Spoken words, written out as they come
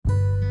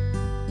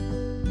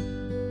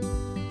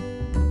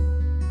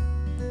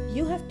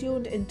You have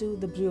tuned into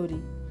The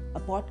Brewery, a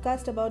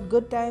podcast about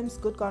good times,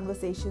 good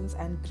conversations,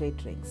 and great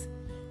drinks.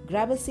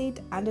 Grab a seat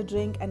and a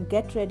drink and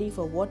get ready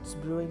for what's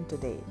brewing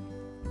today.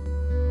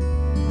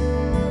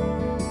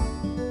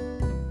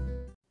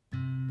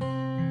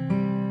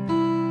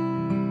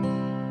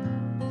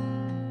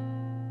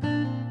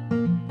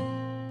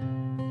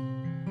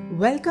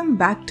 Welcome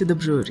back to The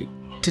Brewery.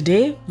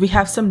 Today, we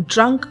have some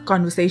drunk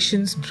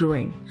conversations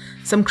brewing,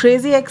 some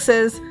crazy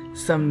exes,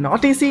 some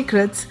naughty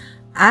secrets,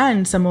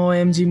 and some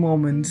OMG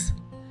moments.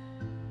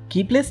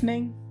 Keep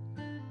listening.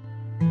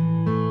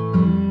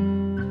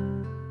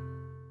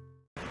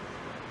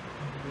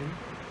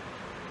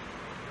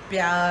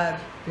 Pyar.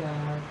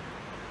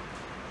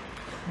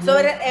 So,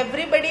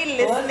 everybody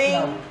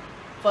listening,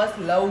 first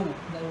love.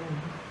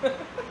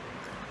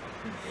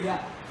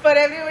 Yeah. For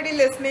everybody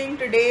listening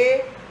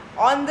today,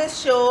 on this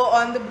show,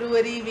 on The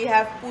Brewery, we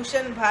have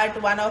Pushan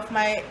Bhatt, one of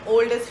my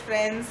oldest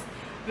friends.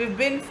 We've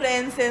been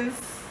friends since,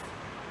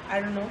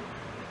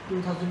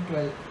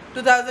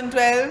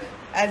 2012,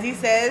 as he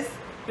says.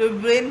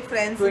 We've been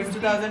friends since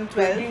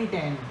 2012.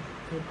 2010.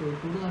 So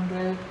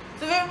 2012.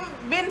 So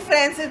we've been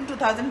friends in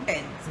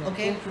 2010.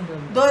 Okay.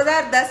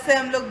 2010 से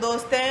हम लोग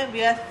दोस्त हैं.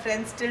 We are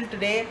friends till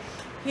today.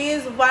 He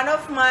is one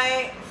of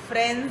my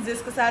friends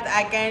जिसके साथ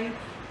I can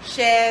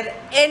share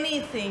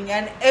anything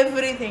and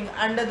everything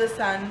under the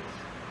sun.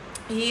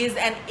 He is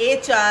an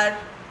HR,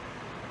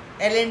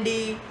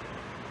 L&D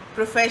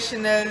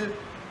professional,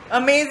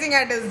 amazing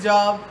at his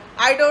job.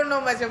 I don't know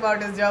much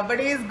about his job, but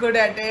he is good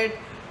at it.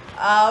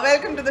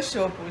 Welcome to the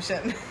show,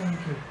 Pushan. Thank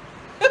you.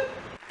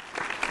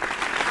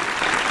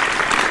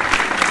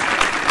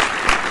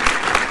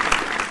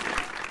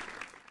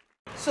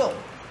 So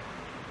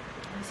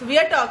we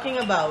are talking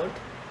about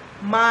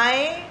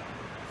my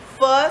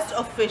first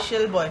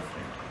official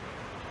boyfriend.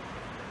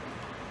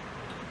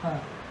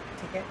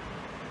 Okay.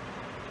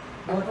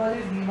 What was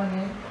his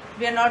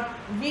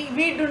name?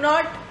 We do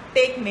not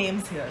take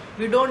names here.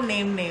 We don't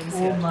name names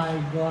here. Oh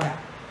my god.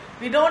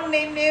 We don't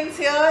name names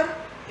here.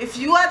 If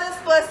you are this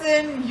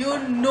person, you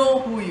know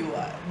who you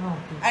are.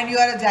 Okay. And you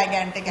are a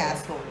gigantic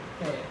asshole.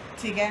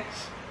 Okay. Okay?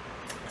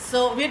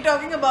 So we are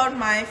talking about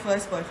my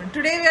first boyfriend.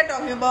 Today we are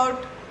talking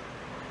about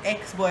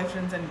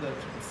ex-boyfriends and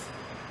girlfriends.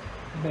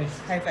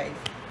 Best. High five.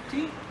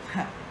 See?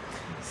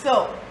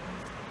 So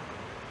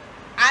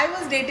I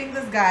was dating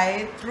this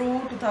guy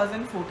through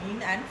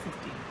 2014 and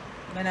 15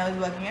 when I was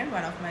working at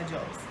one of my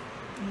jobs.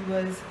 He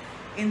was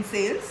in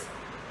sales.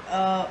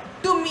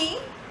 To me,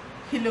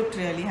 he looked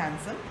really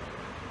handsome.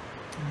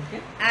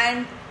 Okay.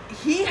 And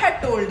he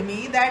had told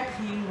me that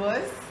he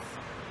was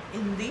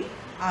in the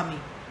army.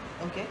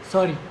 Okay?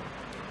 Sorry.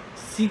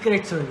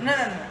 Secret story. No.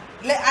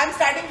 I'm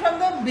starting from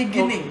the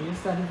beginning. Okay, you're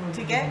starting from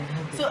the Okay? beginning.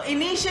 Okay. So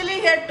initially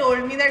he had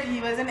told me that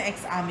he was an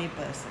ex-army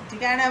person.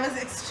 Okay? And I was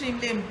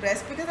extremely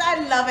impressed because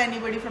I love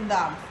anybody from the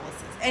armed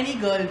forces. Any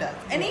girl does.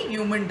 Any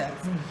human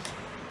does.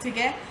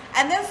 Okay?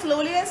 And then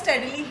slowly and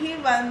steadily he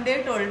one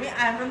day told me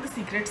I am from the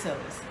Secret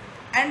Service.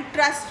 And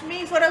trust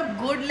me, for a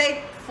good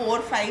 4,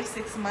 5,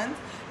 6 months,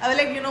 I was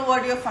like, you know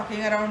what, you're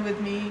fucking around with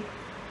me.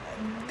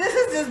 This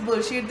is just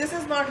bullshit. This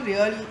is not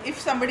real. If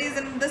somebody is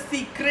in the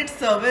Secret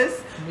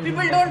Service,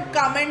 people don't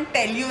come and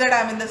tell you that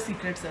I'm in the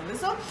Secret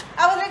Service. So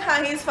I was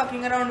like, he's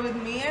fucking around with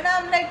me, and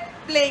I'm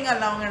playing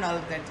along and all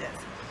of that jazz.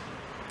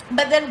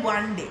 But then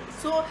one day,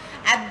 so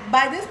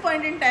by this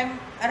point in time,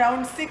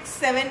 around 6,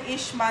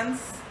 7-ish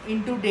months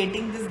into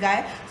dating this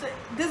guy, so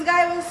this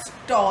guy was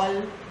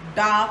tall,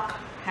 dark,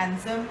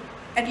 handsome,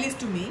 at least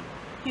to me,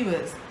 he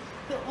was.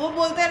 So वो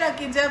बोलते हैं ना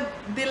कि जब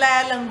दिल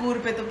आया लंगूर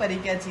पे तो परी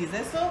क्या चीज़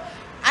है. So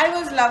I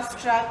was love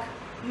struck.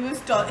 He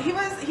was tall. He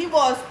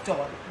was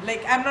tall.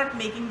 I'm not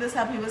making this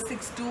up. He was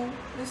 6'2".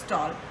 He was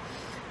tall.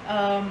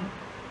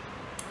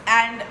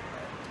 And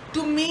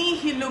to me,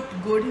 he looked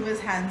good. He was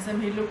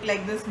handsome. He looked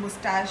like this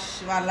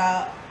mustache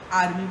wala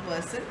army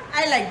person.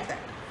 I liked that.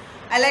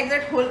 I liked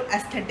that whole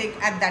aesthetic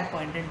at that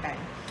point in time.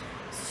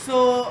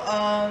 So,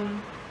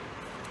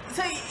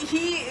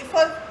 he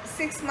for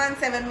 6 months,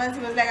 7 months,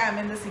 he was like, I'm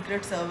in the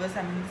Secret Service.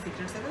 I'm in the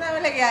Secret Service. I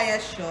was like, yeah,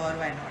 sure,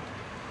 why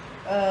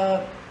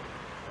not?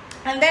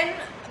 And then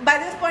by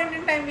this point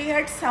in time, we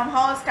had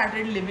somehow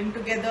started living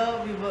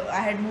together.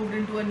 I had moved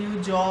into a new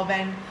job,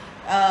 and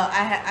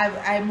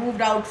I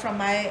moved out from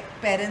my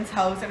parents'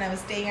 house, and I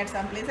was staying at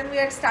some place, and we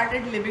had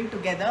started living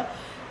together.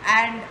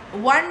 And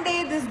one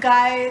day this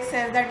guy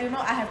says that,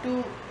 I have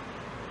to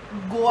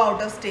go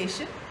out of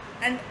station,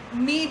 and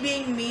me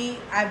being me,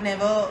 I've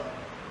never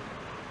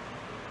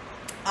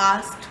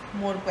asked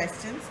more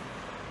questions.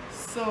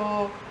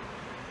 So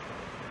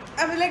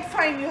I was like,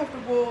 fine, you have to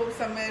go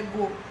somewhere,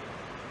 go.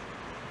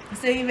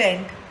 So he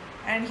went,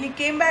 and he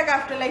came back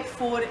after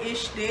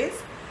 4-ish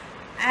days,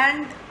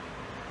 and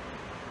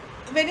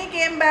when he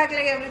came back,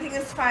 everything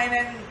is fine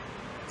and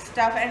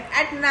stuff. And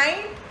at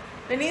night,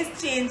 when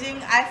he's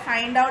changing, I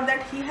find out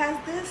that he has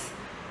this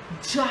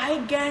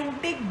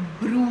gigantic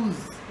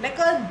bruise, like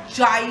a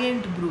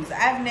giant bruise.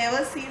 I've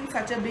never seen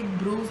such a big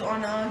bruise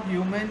on a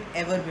human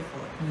ever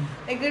before.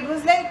 Like, it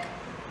was like,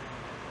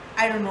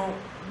 I don't know,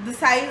 the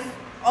size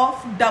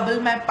of double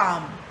my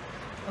palm.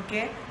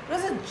 Okay, it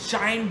was a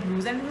giant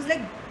bruise and it was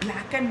like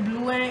black and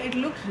blue and it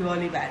looked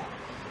really bad.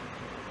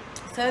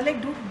 So I was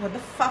like, dude, what the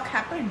fuck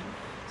happened?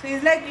 So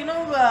he's like,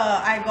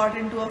 I got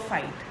into a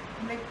fight.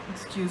 I'm like,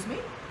 excuse me?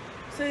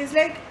 So he's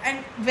like,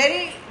 and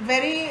very,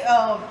 very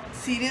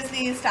seriously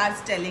he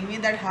starts telling me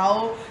that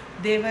how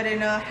they were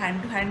in a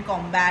hand-to-hand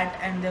combat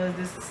and there was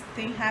this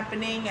thing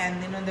happening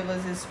and there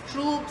was this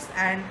troops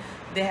and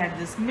they had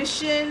this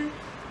mission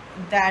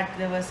that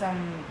there was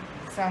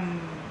some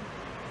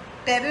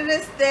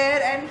terrorist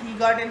there and he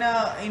got in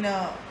a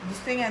this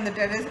thing and the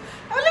terrorist.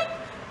 I was like,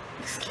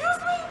 excuse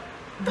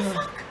me, the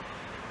fuck?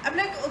 I'm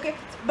like, okay,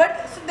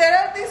 but so there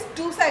are these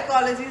two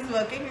psychologies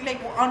working. Like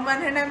on one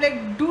hand, I'm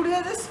like, dude,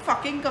 you're just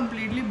fucking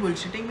completely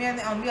bullshitting me, and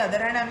on the other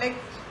hand, I'm like,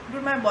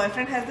 dude, my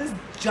boyfriend has this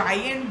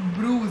giant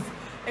bruise.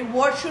 Like,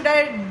 what should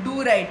I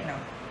do right now?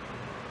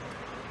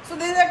 So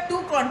these are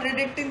two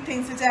contradicting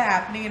things which are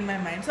happening in my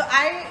mind. So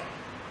I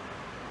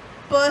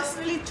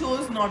personally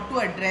chose not to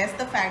address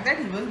the fact that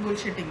he was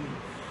bullshitting me.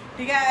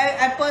 Okay,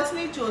 I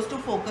personally chose to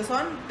focus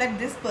on that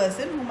this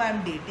person whom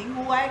I'm dating,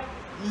 who I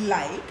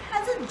like,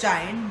 has a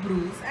giant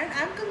bruise and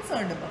I'm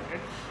concerned about it.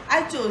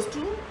 I chose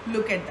to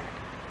look at that.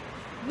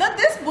 Now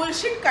this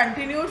bullshit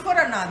continued for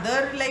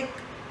another like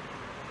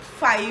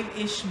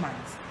 5-ish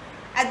months.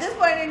 At this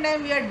point in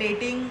time we are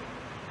dating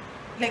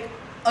like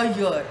a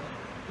year.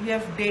 We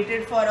have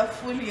dated for a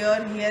full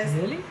year. He has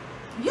Really?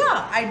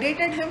 Yeah, I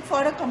dated him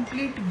for a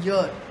complete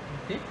year.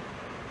 Okay.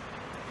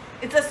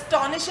 It's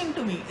astonishing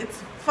to me.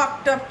 It's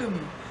fucked up to me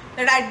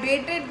that I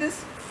dated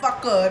this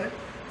fucker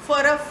for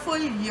a full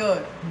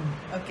year.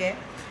 Okay,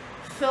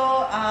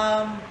 so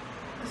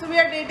so we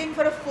are dating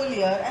for a full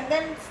year and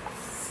then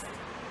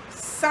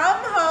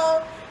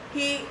somehow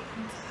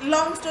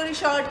long story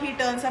short, he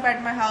turns up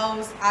at my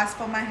house, asks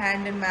for my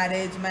hand in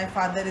marriage. My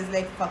father is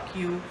like, fuck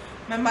you.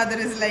 My mother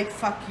is like,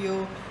 fuck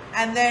you.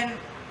 And then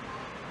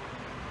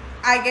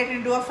I get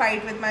into a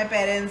fight with my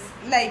parents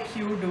like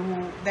you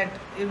do, that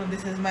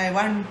this is my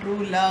one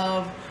true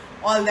love,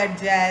 all that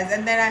jazz.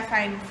 And then I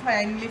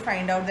finally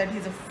find out that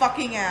he's a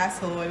fucking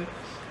asshole.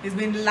 He's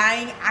been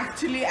lying,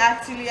 actually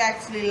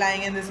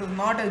lying, and this was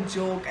not a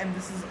joke and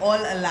this is all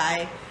a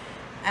lie.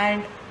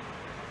 And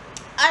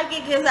I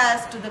kick his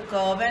ass to the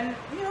curb and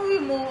we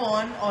move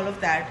on, all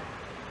of that.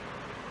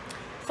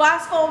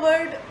 Fast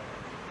forward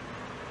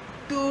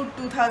to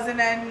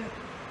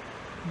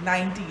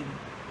 2019,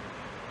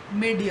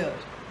 mid-year,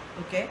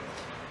 okay?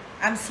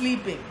 I'm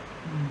sleeping.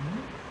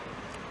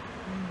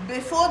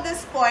 Before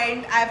this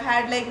point, I've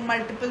had like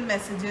multiple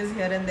messages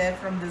here and there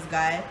from this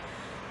guy.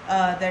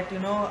 That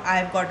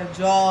I've got a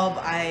job,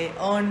 I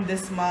earned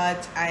this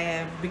much, I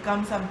have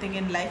become something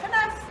in life, and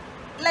I've,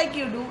 like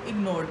you do,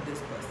 ignored this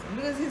person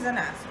because he's an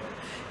asshole.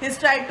 He's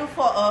tried to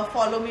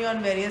follow me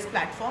on various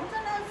platforms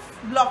and I've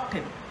blocked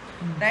him,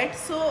 right?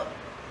 So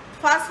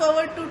fast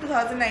forward to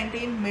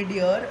 2019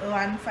 mid-year,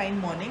 one fine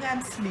morning,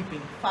 I'm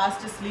sleeping,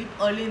 fast asleep,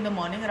 early in the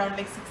morning, around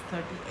like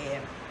 6:30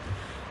 a.m.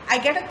 I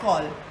get a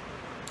call.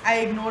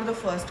 I ignore the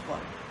first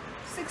call.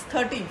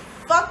 6:30,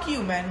 fuck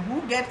you man,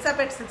 who gets up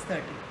at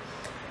 6:30?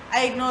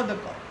 I ignore the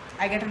call.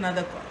 I get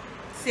another call.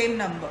 Same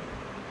number.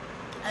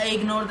 I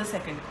ignore the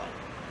second call.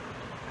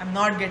 I'm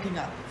not getting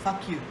up.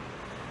 Fuck you.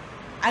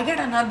 I get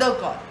another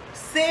call.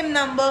 Same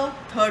number,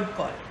 third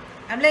call.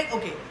 I'm like,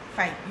 okay,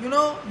 fine.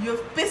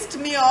 You've pissed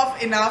me off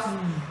enough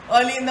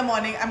early in the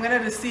morning. I'm going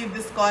to receive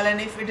this call,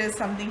 and if it is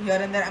something here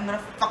and there, I'm going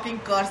to fucking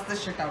curse the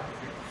shit out of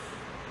you.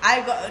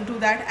 I do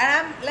that and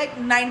I'm like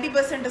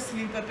 90%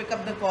 asleep. I pick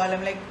up the call.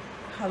 I'm like,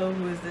 hello,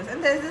 who is this?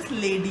 And there's this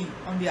lady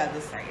on the other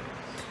side.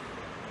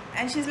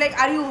 And she's like,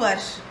 are you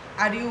Varsha?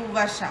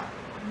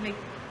 I'm like,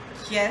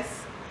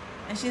 yes.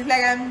 And she's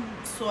like, I'm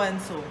so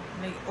and so.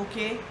 I'm like,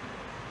 okay.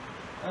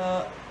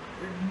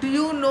 Do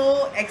you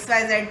know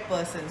XYZ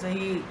person? So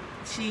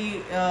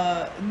she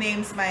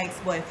names my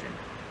ex-boyfriend.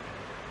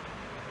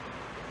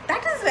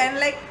 That is when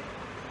like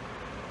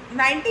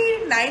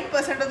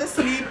 99% of the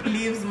sleep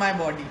leaves my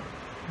body.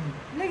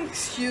 I'm like,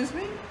 excuse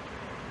me?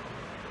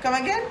 Come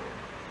again?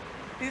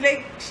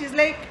 She's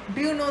like,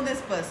 do you know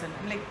this person?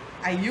 I'm like,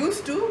 I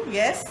used to,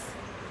 yes.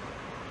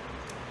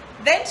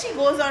 Then she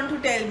goes on to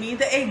tell me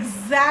the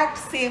exact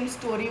same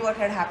story what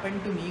had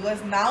happened to me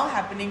was now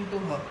happening to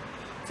her.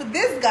 So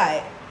this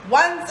guy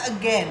once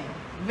again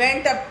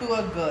went up to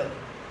a girl,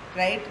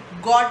 right?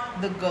 Got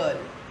the girl.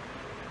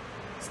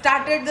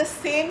 Started the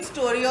same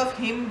story of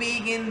him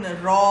being in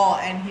RAW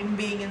and him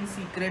being in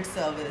Secret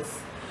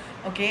Service.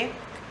 Okay?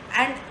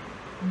 And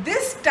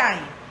this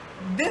time,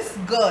 this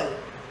girl,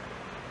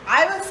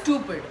 I was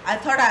stupid. I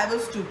thought I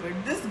was stupid.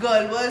 This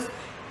girl was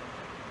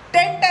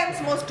 10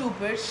 times more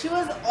stupid. She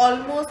was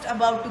almost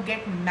about to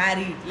get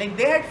married. Like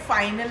they had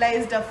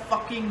finalized a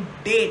fucking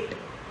date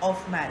of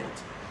marriage.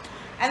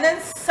 And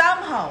then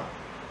somehow,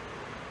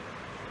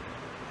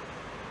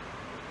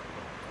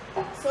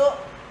 so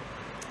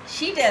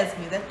she tells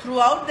me that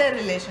throughout their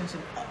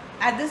relationship,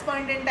 at this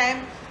point in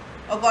time,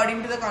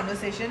 according to the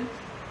conversation,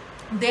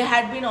 they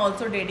had been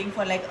also dating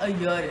for like a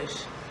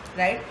year-ish,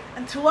 right?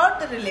 And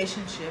throughout the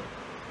relationship,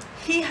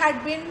 he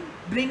had been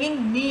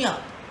bringing me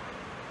up.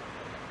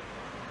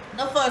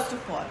 Now, first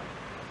of all,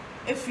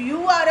 if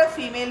you are a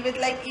female with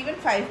like even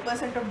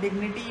 5% of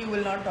dignity, you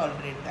will not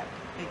tolerate that.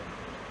 Like,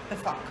 the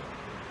fuck?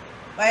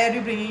 Why are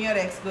you bringing your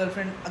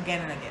ex-girlfriend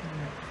again and again?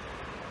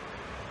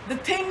 The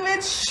thing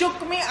which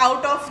shook me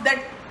out of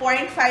that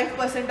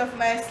 0.5% of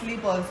my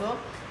sleep also,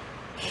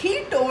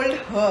 he told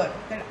her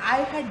that I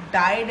had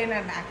died in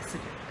an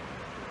accident.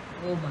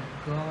 Oh my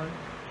god.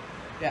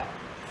 Yeah.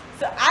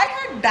 So I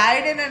had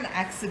died in an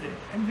accident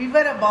and we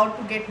were about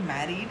to get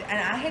married and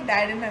I had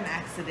died in an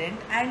accident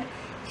and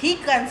he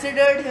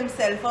considered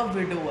himself a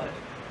widower.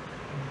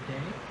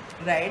 Okay.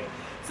 Right?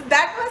 So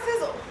that was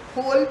his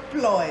whole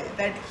ploy,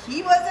 that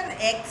he was an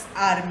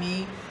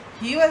ex-army,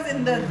 he was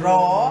in the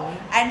raw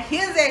and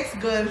his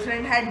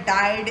ex-girlfriend had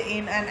died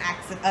in an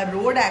accident, a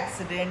road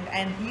accident,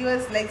 and he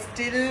was like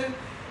still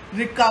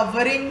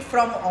recovering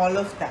from all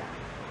of that.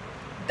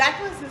 That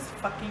was his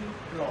fucking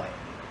ploy.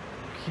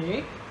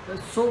 Okay.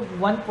 So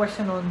one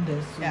question on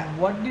this. Yeah.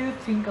 What do you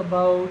think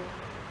about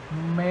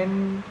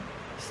men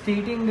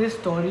stating this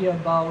story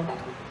about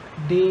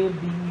they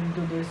being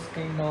into this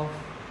kind of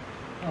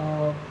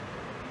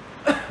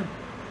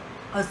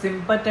a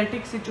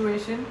sympathetic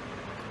situation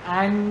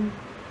and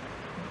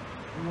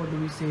what do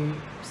we say,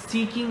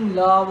 seeking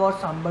love or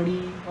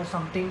somebody or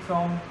something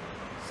from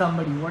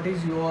somebody? What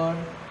is your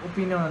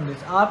opinion on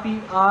this?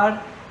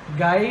 Are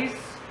guys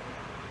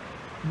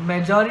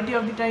majority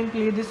of the time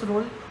play this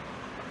role?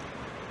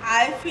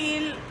 I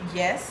feel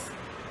yes.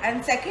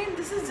 And second,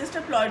 this is just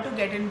a ploy to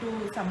get into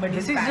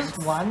somebody's pants.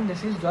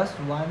 This is just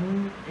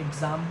one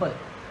example.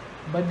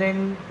 But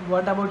then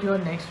what about your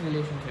next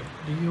relationship?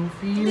 Do you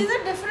feel These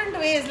are different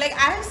ways. Like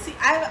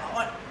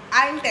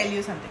I'll tell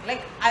you something.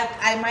 Like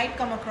I might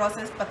come across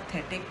as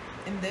pathetic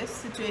in this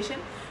situation,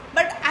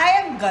 but I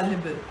am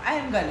gullible.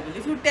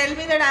 If you tell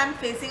me that I am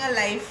facing a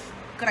life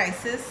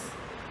crisis,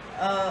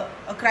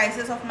 a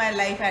crisis of my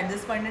life at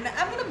this point, and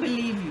I'm gonna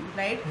believe you,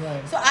 right?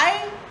 Right. So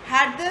I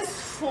had this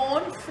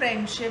phone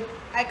friendship.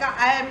 I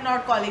am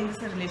not calling this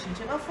a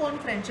relationship. A phone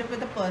friendship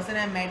with a person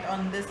I met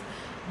on this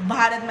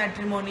Bharat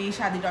Matrimony,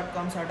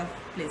 Shadi.com sort of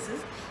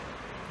places.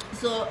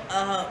 So,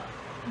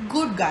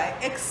 good guy,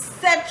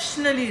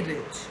 exceptionally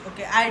rich.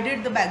 Okay, I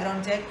did the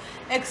background check.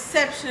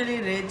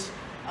 Exceptionally rich,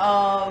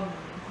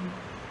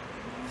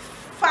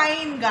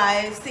 fine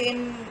guy,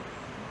 same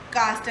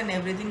caste and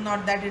everything.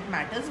 Not that it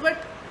matters,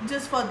 but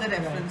just for the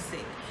reference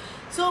sake.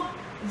 So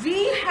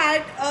we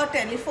had a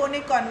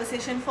telephonic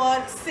conversation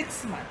for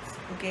 6 months.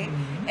 Okay,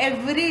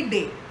 every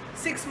day,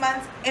 6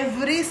 months,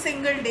 every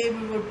single day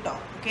we would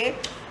talk. Okay,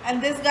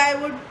 and this guy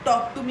would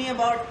talk to me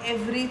about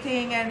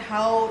everything and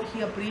how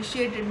he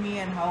appreciated me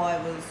and how I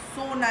was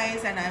so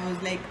nice, and I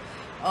was like,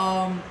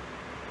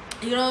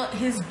 you know,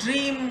 his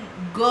dream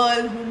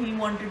girl whom he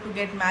wanted to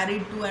get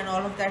married to and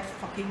all of that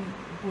fucking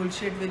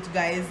bullshit which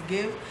guys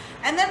give.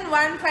 And then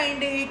one fine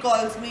day he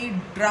calls me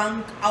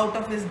drunk out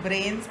of his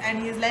brains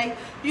and he's like,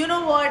 you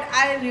know what,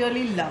 I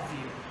really love you.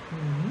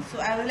 So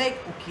I was like,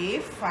 okay,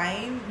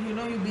 fine, you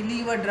know, you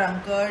believe a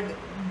drunkard.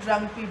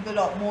 Drunk people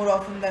more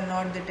often than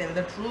not, they tell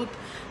the truth.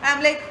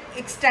 I'm like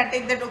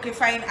ecstatic that okay,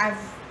 fine,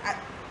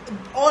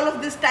 all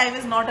of this time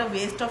is not a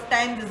waste of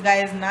time. This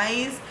guy is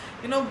nice,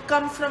 you know,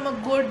 comes from a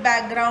good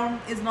background,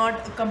 is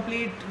not a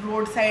complete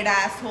roadside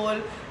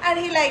asshole, and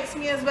he likes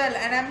me as well,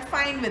 and I'm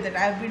fine with it.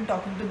 I've been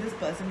talking to this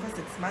person for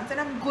 6 months and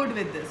I'm good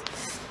with this.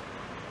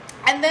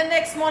 And then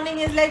next morning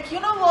he's like, you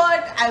know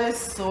what, I was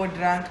so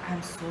drunk,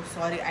 I'm so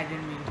sorry, I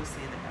didn't mean to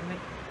say that. I'm like,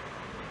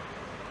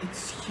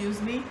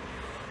 excuse me?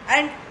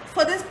 And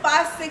for this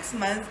past 6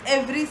 months,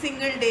 every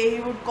single day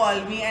he would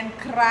call me and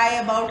cry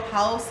about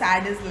how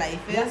sad his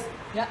life is.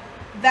 Yeah.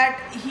 That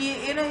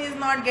he, you know, he's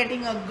not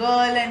getting a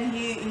girl and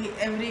he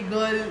every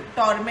girl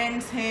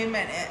torments him,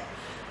 and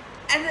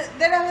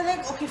then I was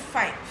like, okay,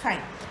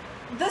 fine.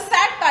 The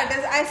sad part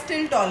is I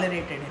still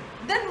tolerated him.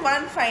 Then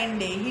one fine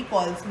day he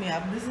calls me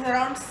up. This is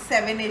around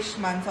 7-ish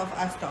months of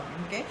us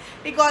talking. Okay,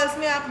 he calls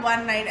me up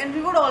one night and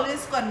we would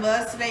always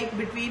converse like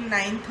between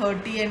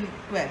 9:30 and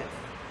 12.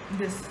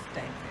 This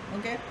time.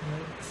 Okay,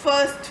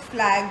 first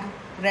flag,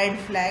 red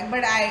flag,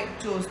 but I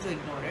chose to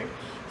ignore it.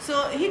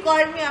 So he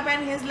called me up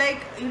and he's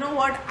like, you know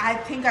what, I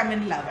think I'm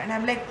in love. And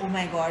I'm like, oh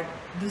my god,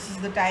 this is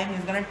the time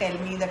he's gonna tell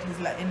me that he's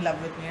in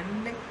love with me. And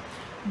I'm like,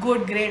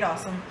 good, great,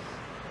 awesome.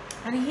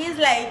 And he's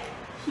like,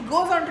 he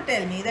goes on to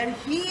tell me that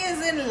he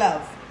is in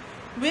love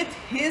with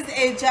his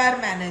HR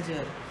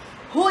manager,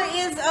 who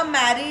is a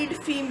married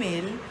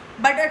female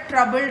but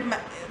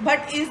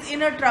is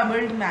in a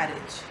troubled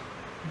marriage.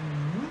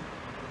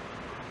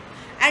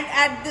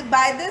 And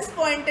by this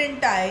point in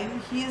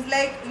time, he's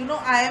like, you know,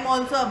 I am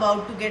also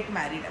about to get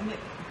married. I'm like,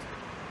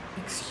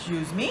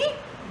 excuse me?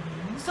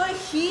 So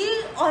he,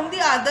 on the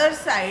other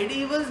side,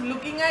 he was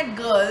looking at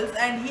girls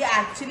and he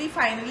actually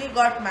finally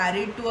got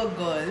married to a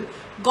girl,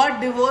 got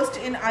divorced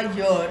in a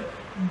year,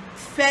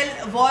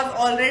 was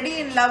already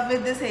in love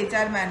with this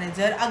HR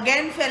manager,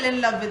 again fell in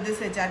love with this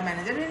HR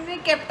manager, and he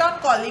kept on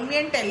calling me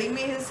and telling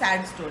me his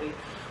sad story.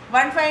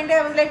 One fine day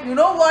I was like, you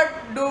know what,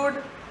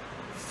 dude,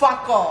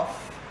 fuck off.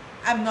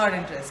 I'm not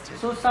interested.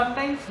 So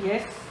sometimes,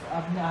 yes, I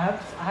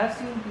have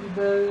seen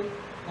people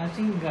I've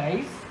seen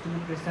guys, to be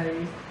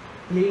precise,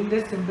 playing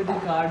this sympathy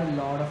card a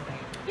lot of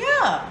time.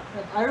 Yeah.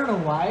 I don't know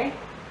why,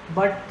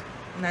 but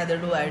Neither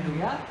do I do.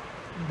 yeah,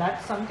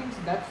 that's something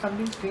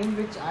strange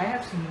which I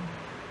have seen.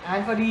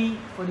 And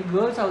for the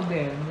girls out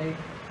there, like,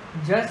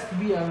 just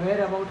be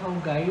aware about how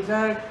guys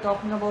are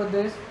talking about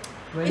this.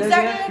 Whether they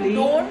are Exactly. playing,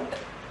 Don't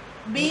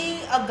be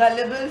a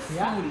gullible fool.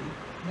 yeah,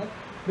 yeah.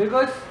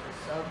 because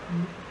uh,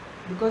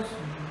 because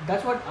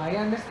that's what I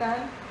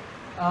understand.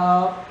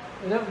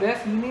 Where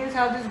females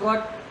have this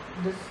got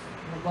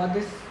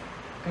this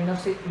kind of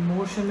say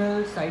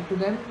emotional side to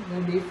them,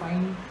 where they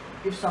find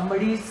if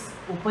somebody is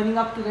opening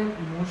up to them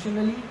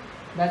emotionally,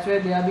 that's where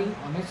they are being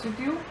honest with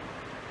you.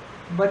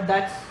 But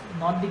that's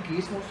not the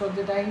case most of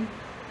the time,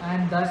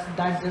 and thus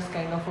that's just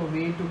kind of a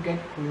way to get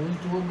close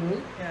to a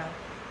girl. Yeah.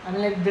 I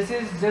mean, like, this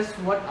is just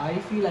what I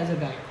feel as a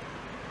guy.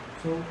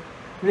 So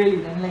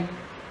really, then, like,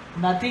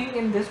 nothing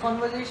in this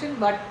conversation,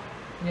 but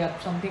yeah,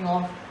 something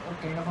of a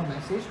kind of a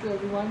message to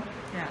everyone.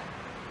 Yeah.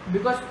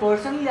 Because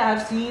personally, I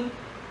have seen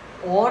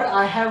or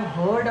I have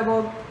heard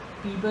about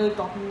people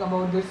talking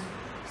about this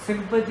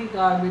sympathy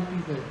card with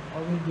people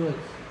or with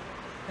girls.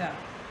 Yeah.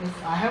 Yes,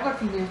 I have got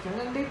female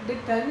friends and they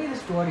tell me the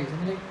stories. I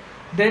mean, like,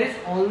 there is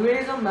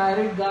always a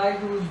married guy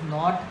who's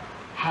not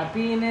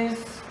happy in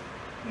his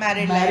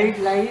Married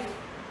life,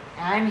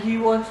 and he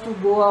wants to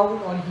go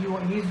out, or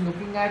he's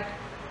looking at,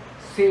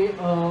 say,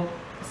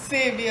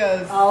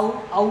 Saviors.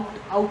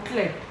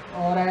 outlet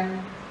or a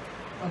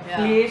Yeah.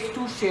 place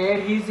to share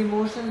his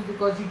emotions,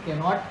 because he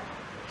cannot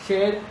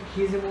share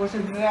his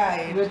emotions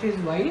Right. with his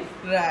wife,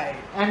 Right.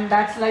 and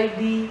that's like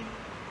the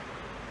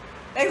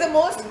Like the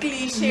most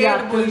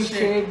cliched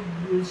bullshit.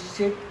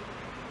 bullshit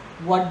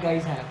what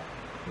guys have.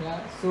 Yeah,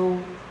 so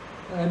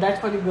that's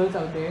for the girls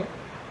out there.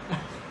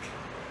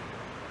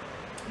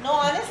 No,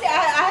 honestly,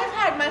 I have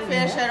had my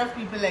fair Yeah. share of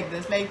people like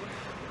this. Like,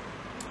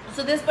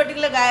 so this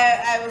particular guy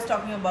I was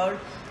talking about,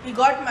 he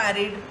got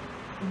married,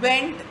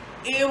 went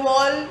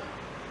AWOL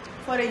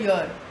for a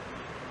year.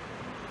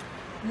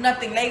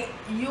 Nothing. Like,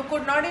 you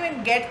could not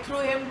even get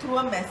through him through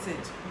a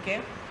message. Okay.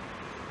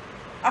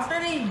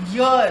 After a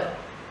year,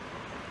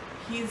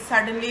 he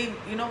suddenly,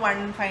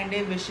 one fine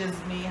day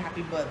wishes me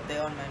happy birthday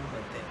on my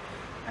birthday.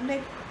 I'm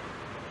like,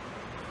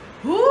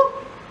 who?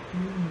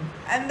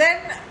 And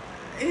then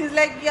he's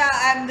like, yeah,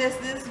 I'm this,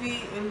 we,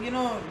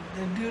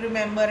 do you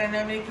remember? And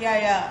I'm like,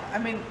 yeah. I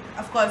mean,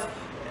 of course,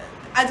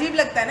 अजीब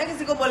लगता है ना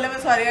किसी को बोलने में,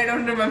 sorry, I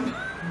don't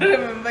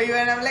remember you.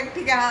 And I'm like,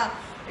 ठीक है, हाँ,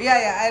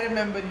 yeah, I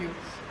remember you.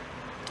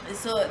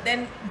 So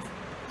then,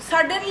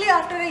 suddenly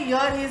after a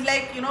year, he's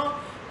like,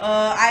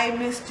 I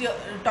missed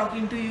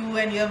talking to you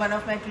and you're one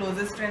of my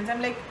closest friends.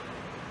 I'm like,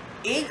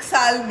 एक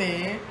साल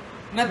में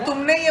ना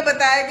तुमने ये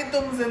बताया कि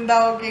तुम जिंदा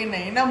हो कि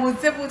नहीं, ना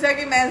मुझसे पूछा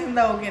कि मैं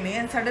जिंदा हो कि नहीं,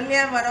 and suddenly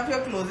I'm one of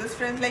your closest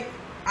friends. Like,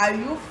 are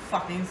you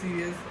fucking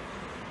serious?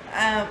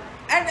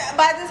 And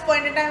by this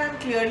point in time, I'm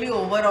clearly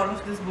over all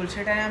of this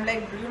bullshit, and I'm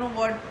like, you know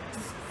what,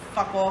 just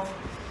fuck off.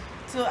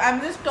 So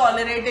I'm just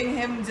tolerating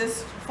him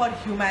just for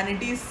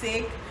humanity's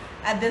sake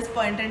at this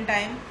point in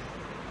time.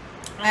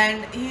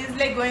 And he's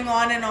like going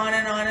on and on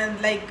and on,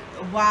 and like,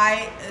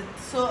 why?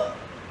 So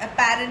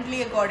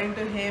apparently, according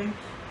to him,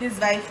 his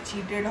wife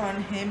cheated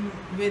on him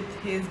with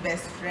his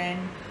best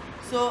friend.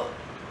 So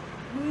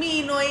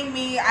me, knowing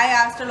me, I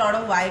asked a lot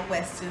of why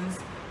questions.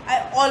 I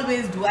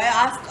always do. I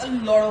ask a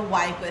lot of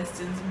why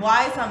questions,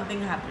 why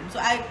something happened. So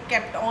I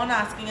kept on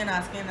asking,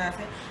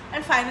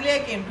 and finally I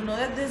came to know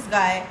that this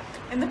guy,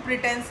 in the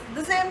pretense,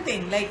 the same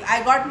thing, like,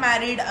 I got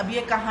married, अब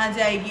ये कहाँ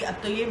जाएगी,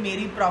 अब तो ये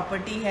मेरी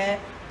property है,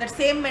 that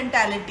same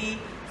mentality.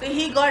 So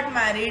he got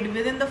married,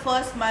 within the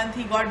first month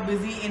he got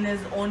busy in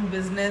his own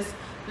business,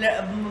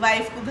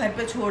 wife को घर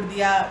पे छोड़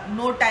दिया,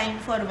 no time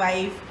for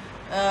wife,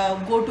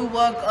 go to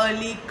work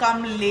early,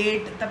 come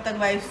late, तब तक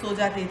wife सो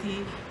जाती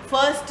थी.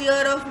 First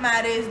year of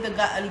marriage, the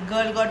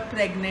girl got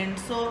pregnant,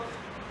 so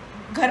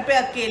घर पे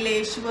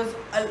अकेले, she was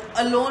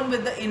alone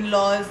with the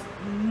in-laws,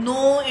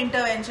 no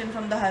intervention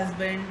from the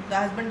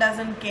husband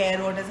doesn't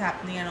care what is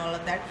happening and all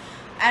of that,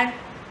 and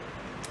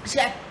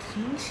I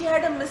think she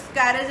had a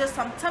miscarriage or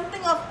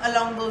something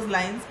along those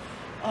lines.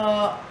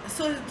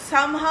 So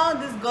somehow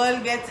this girl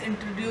gets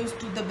introduced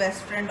to the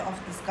best friend of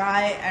this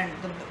guy, and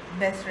the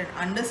best friend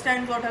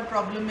understands what her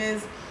problem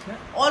is,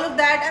 all of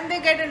that, and they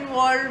get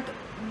involved,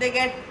 they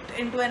get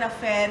into an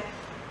affair.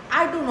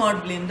 I do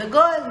not blame the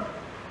girl.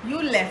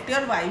 You left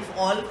your wife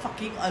all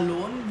fucking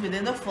alone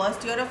within the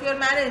first year of your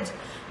marriage,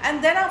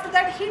 and then after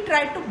that he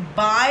tried to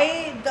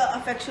buy the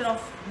affection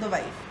of the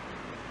wife,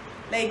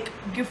 like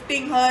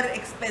gifting her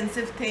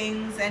expensive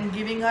things and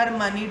giving her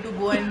money to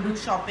go and do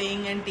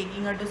shopping and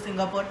taking her to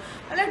Singapore.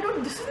 I'm like,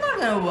 dude, this is not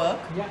gonna work.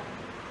 Yeah.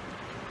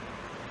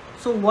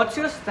 So what's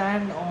your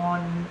stand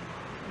on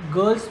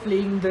girls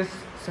playing this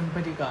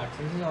sympathy cards?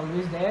 Is it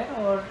always there,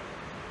 or?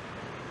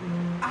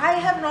 I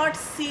have not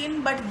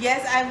seen, but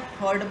yes, I've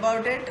heard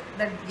about it,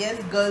 that yes,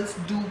 girls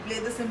do play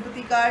the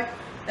sympathy card,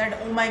 that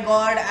oh my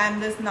god, I'm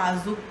this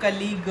Nazuk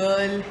Kali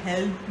girl,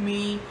 help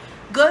me,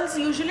 girls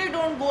usually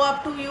don't go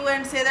up to you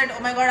and say that,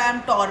 oh my god,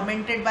 I'm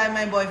tormented by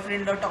my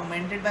boyfriend or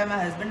tormented by my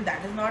husband.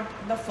 That is not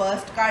the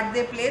first card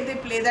they play. They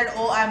play that,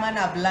 oh, I'm an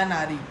abla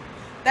nari.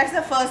 That's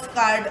the first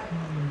card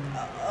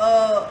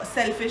a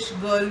selfish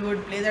girl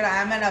would play, that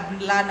I'm an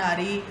abla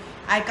nari.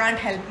 I can't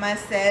help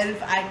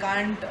myself. I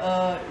can't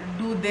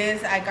do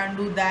this. I can't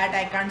do that.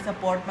 I can't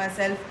support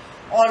myself.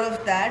 All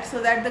of that,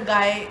 so that the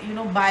guy,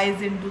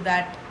 buys into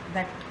that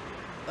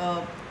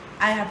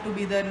I have to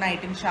be the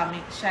knight in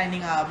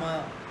shining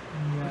armor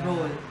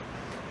role.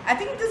 I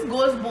think this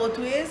goes both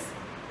ways.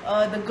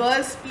 The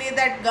girls play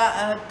that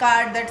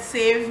card that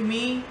save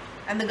me,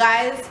 and the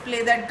guys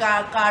play that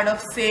card of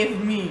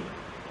save me,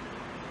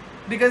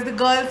 because the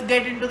girls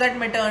get into that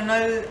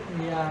maternal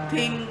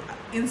thing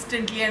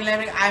instantly, and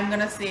like, I'm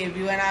gonna save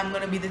you and I'm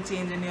gonna be the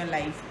change in your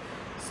life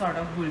sort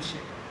of bullshit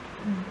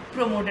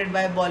promoted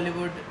by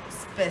Bollywood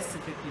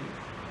specifically.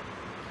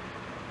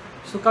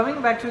 So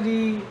coming back to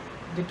the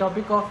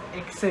topic of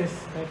exes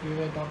that we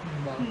were talking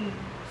about.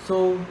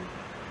 So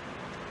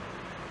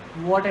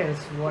what else?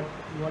 What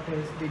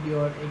else did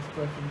your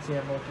ex-boyfriend say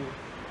about you?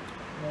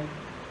 Like,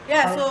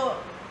 so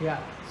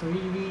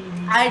we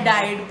I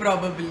died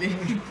probably.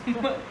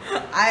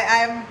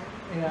 I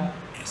am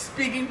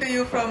speaking to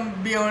you from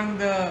beyond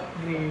the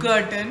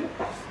curtain.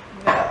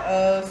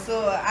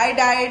 So I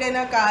died in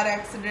a car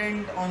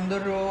accident on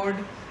the road,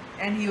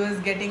 and he was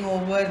getting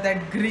over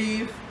that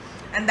grief,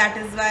 and that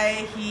is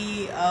why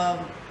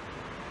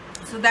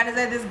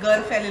this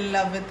girl fell in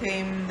love with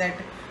him, that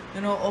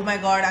oh my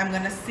god, I'm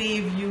gonna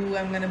save you,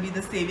 I'm gonna be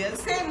the savior.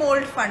 Same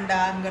old funda,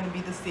 I'm gonna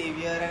be the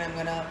savior and I'm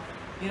gonna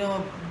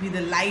be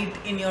the light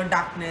in your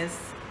darkness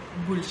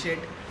bullshit.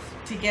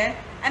 Okay?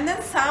 And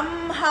then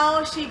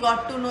somehow she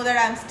got to know that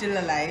I'm still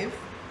alive,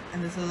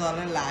 and this was all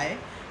a lie.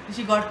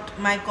 She got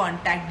my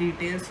contact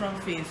details from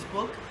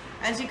Facebook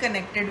and she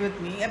connected with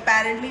me.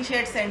 Apparently she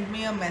had sent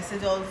me a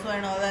message also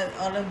and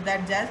all of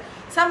that jazz.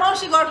 Somehow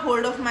she got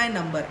hold of my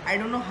number. I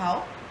don't know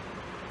how.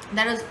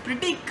 That was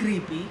pretty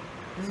creepy.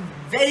 It was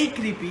very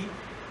creepy.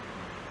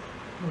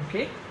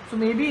 Okay. So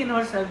maybe in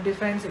her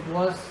self-defense it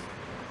was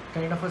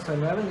kind of a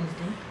survival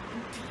instinct.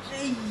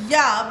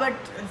 Yeah, but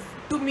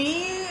to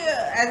me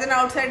as an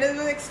outsider it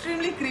was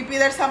extremely creepy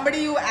that somebody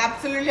you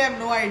absolutely have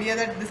no idea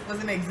that this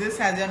person exists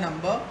has your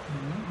number.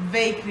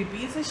 Very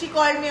creepy. So she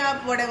called me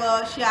up,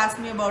 whatever, she asked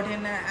me about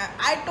him, and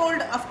I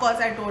told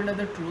her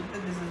the truth,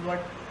 that this is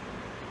what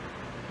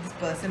this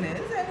person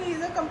is and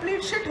he's a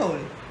complete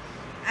shithole.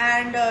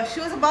 And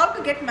she was about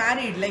to get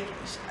married, like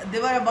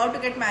they were about to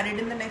get married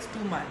in the next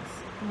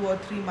 2 or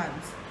 3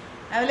 months.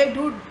 I was like,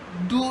 dude,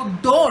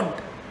 don't,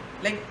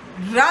 like,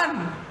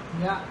 run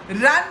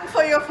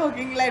for your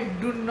fucking life,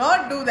 do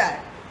not do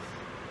that.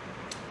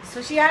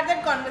 So she had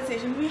that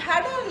conversation. We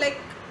had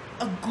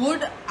a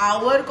good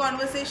hour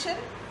conversation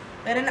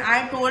wherein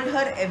I told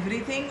her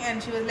everything,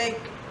 and she was like,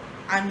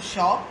 I'm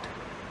shocked.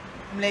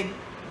 I'm like,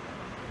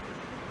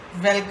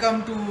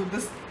 welcome to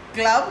this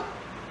club,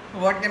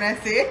 what can I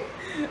say?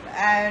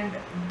 And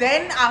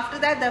then after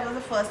that was the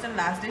first and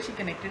last day she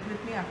connected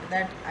with me. After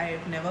that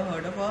I've never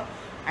heard of her.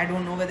 I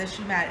don't know whether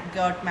she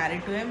got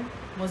married to him.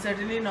 Most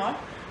certainly not,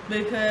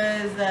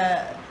 because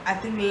I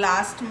think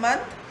last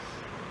month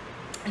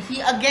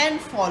he again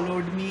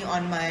followed me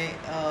on my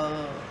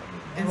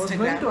Instagram. I was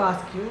going to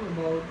ask you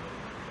about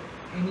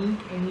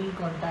any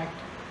contact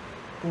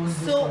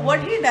post. So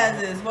what he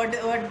does is, what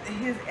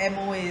his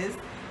MO is,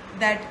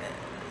 that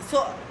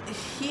so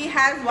he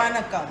has one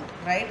account,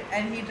 right,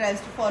 and he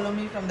tries to follow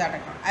me from that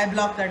account. I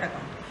block that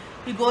account.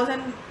 He goes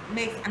and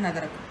makes another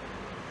account,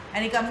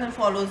 and he comes and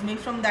follows me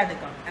from that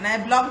account, and I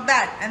block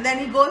that, and then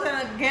he goes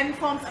and again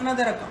forms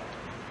another account.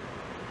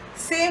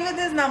 Same with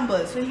his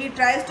numbers. So he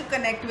tries to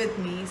connect with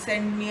me,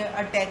 send me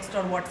a text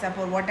or WhatsApp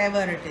or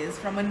whatever it is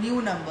from a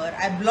new number.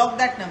 I block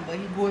that number.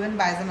 He goes and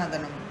buys another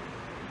number.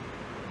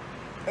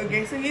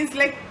 Okay, so he's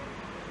like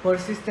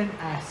persistent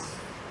ass.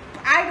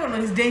 I don't know.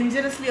 He's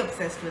dangerously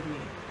obsessed with me,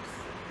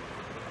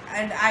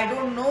 and I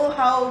don't know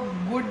how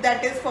good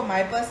that is for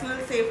my personal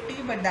safety,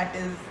 but that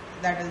is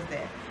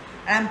there,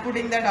 and I'm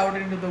putting that out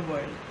into the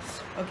world.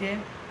 Okay,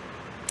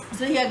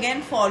 so he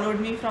again followed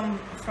me from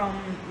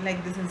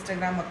like this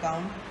Instagram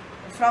account.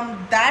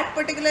 From that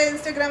particular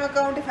Instagram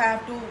account, if I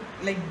have to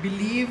like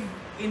believe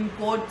in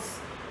quotes,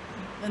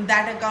 in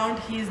that account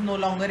he is no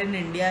longer in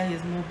India.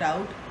 He's moved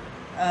out.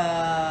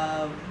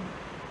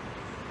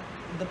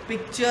 The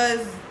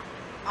pictures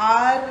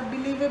are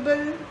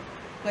believable?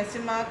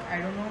 Question mark. I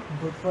don't know.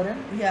 Good for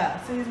him. Yeah.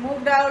 So he's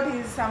moved out.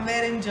 He's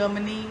somewhere in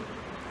Germany.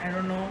 I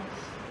don't know.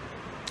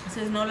 So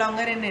he's no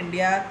longer in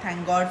India.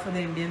 Thank God for the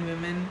Indian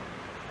women.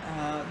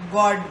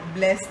 God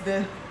bless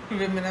the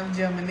women of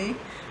Germany.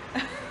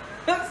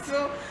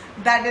 So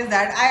that is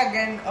that. I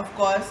again, of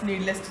course,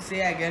 needless to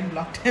say, I again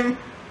blocked him.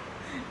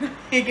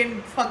 He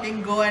can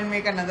fucking go and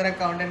make another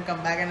account and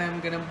come back, and I'm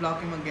gonna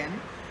block him again.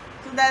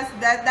 So that's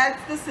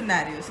the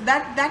scenario. So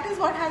that is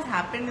what has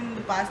happened in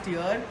the past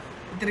year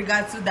with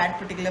regards to that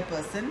particular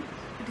person.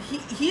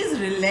 He is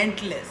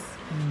relentless.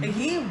 Like,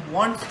 he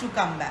wants to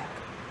come back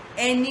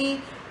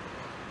any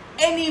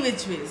any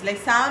which ways. Like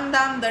Sam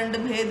Dam Dand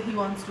Bhed, he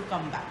wants to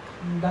come back.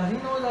 Does he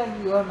know that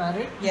you are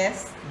married?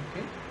 Yes.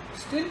 Okay.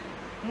 Still?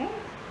 Hmm?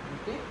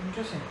 Okay,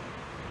 interesting.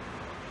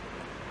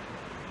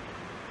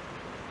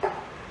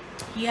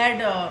 He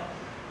had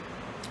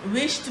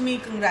wished me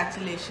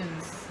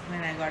congratulations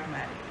when I got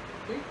married.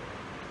 Okay.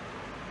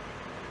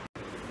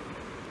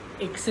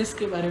 Access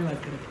के बारे में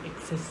बात करें.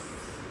 Access.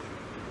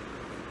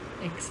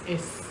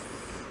 Access.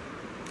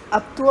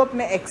 अब तू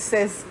अपने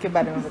access के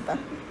बारे में बता.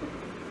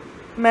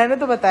 मैंने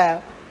तो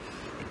बताया.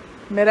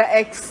 मेरा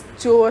एक्स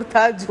चोर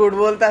था, झूठ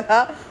बोलता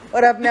था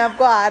और अपने आप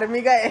को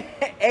आर्मी का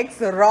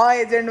एक्स रॉ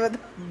एजेंट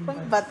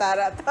बता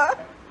रहा था.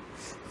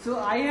 So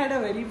I have a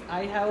very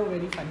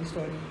funny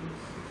story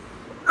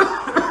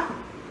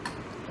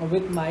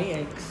with my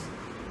ex.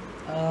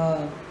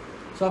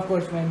 So of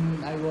course when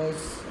I was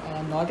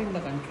not in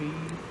the country.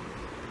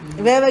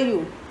 Where were you?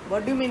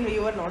 What do you mean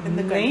you were not in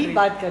the country? नहीं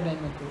बात कर रहे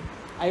हैं मेरे को.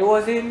 I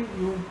was in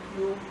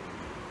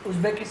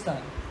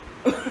Uzbekistan.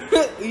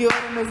 You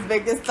were in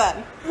Uzbekistan.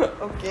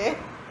 Okay.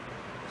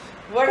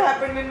 What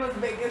happened in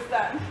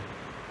Uzbekistan?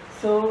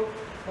 So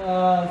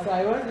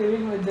I was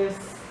living with this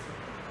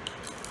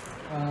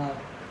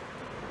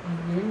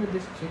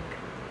chick,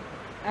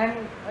 and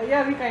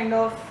yeah, we kind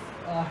of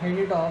hit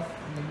it off.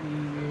 Maybe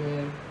we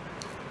were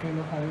kind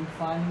of having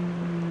fun,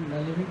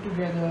 living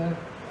together.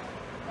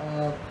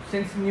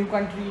 Since new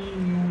country,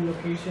 new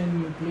location,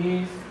 new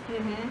place,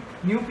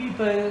 new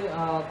people,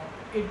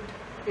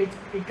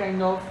 it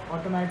kind of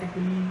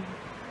automatically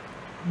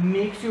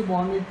makes you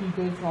bond with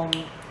people from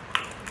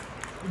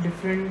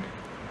different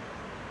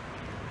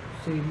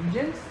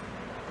regions.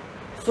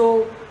 So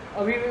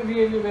we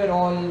were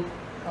all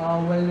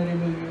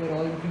vulnerable. We were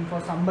all looking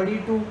for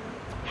somebody to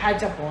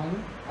hatch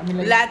upon. I mean,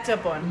 like Latch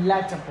upon.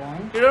 Latch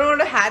upon. You don't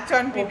want to hatch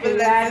on people. Okay,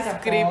 That's latch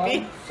just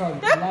creepy. Sorry,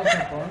 latch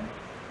upon.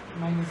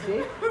 My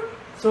mistake.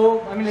 So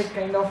I mean, like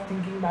kind of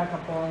thinking back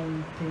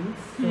upon things.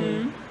 So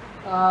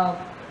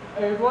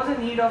it was a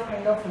need of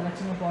kind of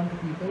latching upon to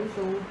people.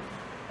 So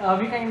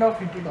we kind of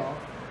hit it off.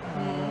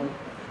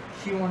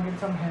 She wanted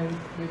some help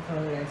with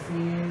her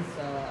essays.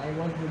 I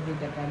was good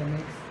with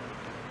academics,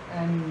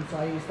 and so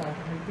I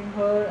started helping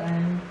her.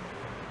 And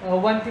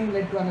one thing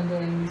led to another,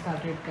 and we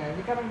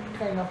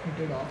kind of hit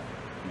it off.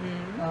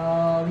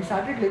 We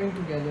started living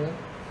together,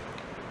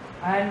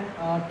 and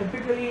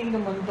typically in the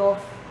month of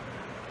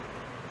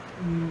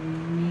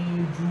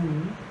May,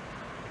 June,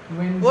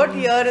 What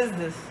year is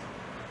this?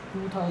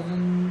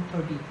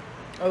 2013.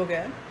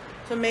 Okay.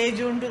 So May,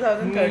 June May,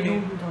 2013.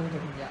 June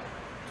 2013, yeah.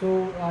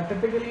 So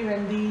typically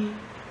when the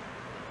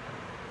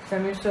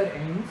semester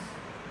ends,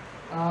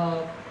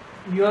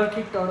 you are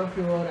kicked out of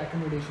your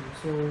accommodation.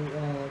 So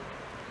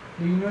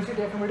the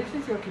university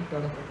accommodations, you are kicked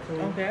out of it. So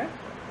Okay.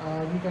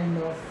 we kind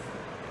of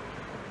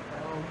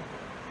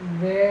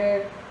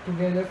were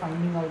together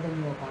finding out a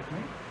new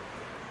apartment,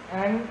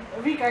 and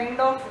we kind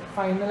of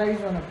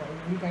finalized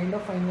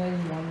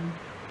one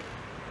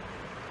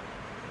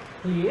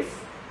place.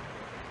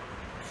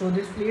 So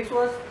this place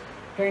was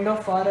kind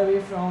of far away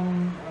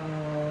from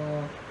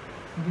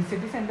the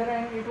city center,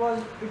 and it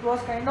was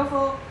kind of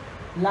a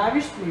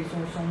lavish place,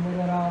 or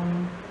somewhere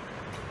around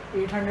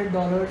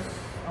 $800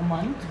 a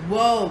month.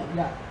 Whoa.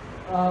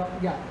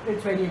 Yeah,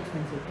 it's very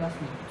expensive.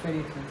 Trust me, it's very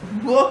expensive.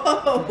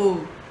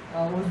 Whoa.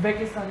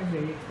 Uzbekistan is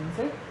very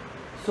expensive,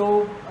 so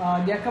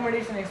the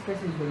accommodation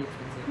expense is very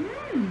expensive,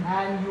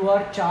 and you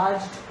are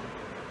charged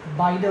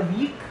by the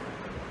week.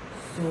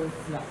 So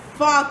yeah.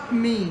 Fuck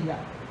me.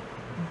 Yeah.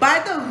 By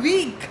the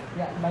week.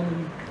 Yeah, by the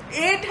week.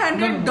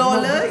 $800. No,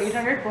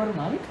 $800 per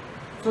month.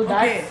 So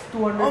that's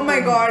 200. Oh my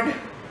per god. month.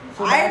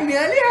 So I that's-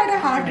 nearly had a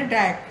heart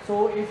attack. So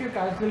if you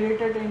calculate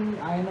it in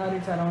INR,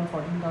 it's around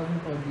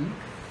 14,000 per week.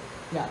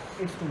 Yeah,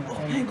 it's too much.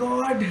 Oh my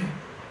god.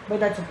 But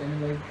that's okay.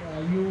 Like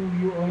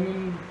you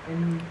earn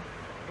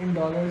in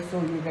dollars, so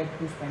you get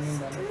to spend in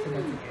dollars. So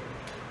that's okay.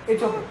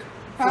 It's okay.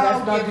 So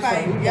that's not the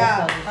fine. story. Yeah.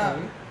 That's not the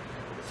story.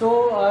 So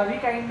we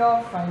kind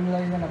of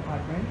finalized an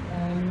apartment,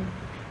 and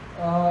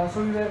so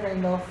we were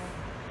kind of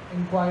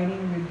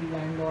inquiring with the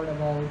landlord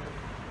about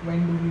when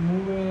do we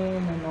move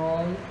in and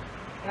all.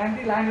 And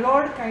the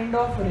landlord kind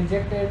of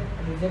rejected us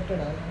and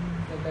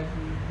said that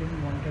we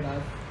didn't wanted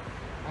us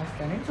as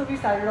tenants. So we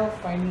started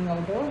off finding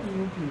out a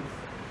new place.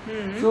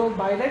 So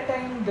by that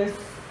time, this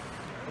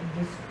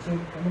chick,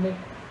 I mean, like,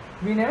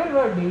 we never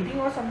were dating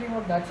or something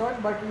of that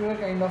sort, but we were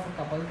kind of a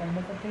couple kind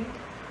of a thing.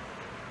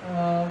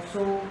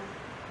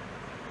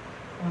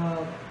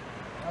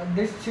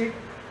 This chick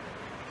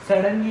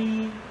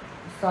suddenly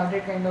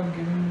started kind of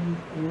giving me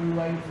cool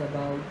vibes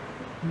about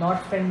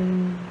not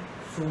spending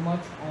so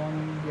much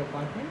on the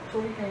apartment. So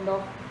we kind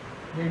of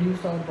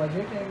reduced our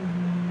budget, and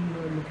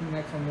we were looking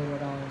at somewhere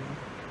around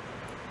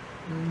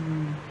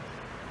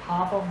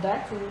half of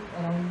that, so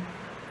around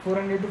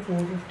 $400 to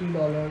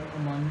 $450 a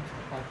month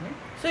apartment.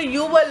 So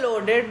you were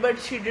loaded, but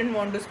she didn't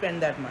want to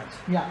spend that much.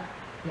 Yeah.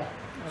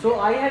 So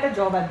I had a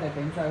job at that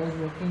time, so I was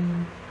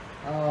working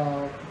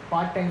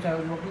part time. So I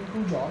was working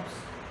 2 jobs.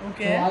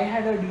 Okay. So I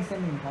had a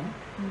decent income.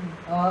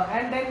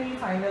 And then we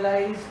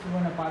finalized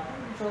one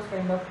apartment which was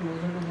kind of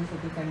closer to the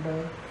city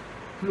center.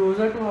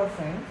 closer to her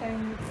friends,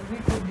 and we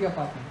took the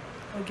apartment.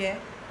 Okay.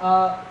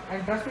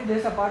 And trust me,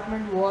 this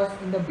apartment was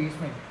in the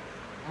basement,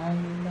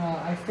 and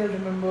I still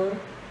remember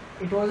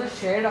it was a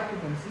shared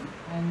occupancy,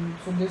 and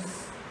so this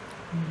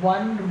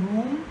one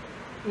room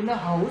in a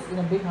house, in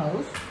a big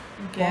house,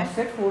 Okay.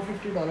 costed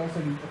 $450 a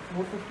week,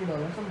 or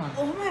 $450 a month.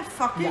 Oh my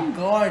fucking Yeah,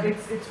 god.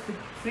 It's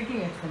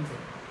freaking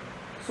expensive.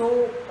 So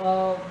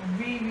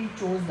we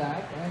chose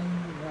that, and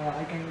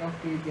I kind of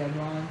paid the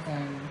advance,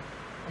 and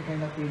I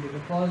kind of paid the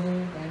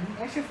deposit, and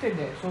I shifted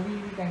there. So we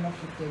kind of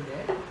shifted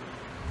there,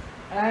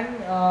 and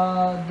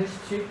this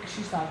chick,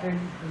 she started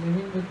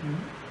living with me,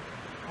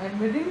 and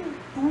within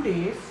 2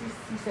 days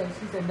she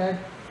said that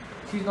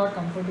she's not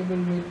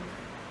comfortable with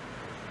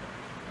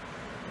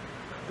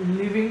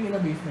living in a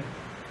basement,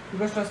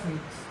 because trust me,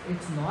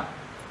 it's not.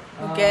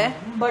 Okay.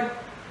 But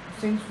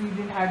since we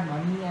didn't have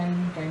money, and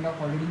we kind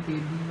of already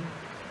paid the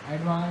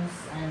advance,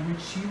 and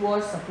which she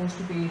was supposed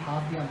to pay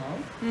half the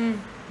amount,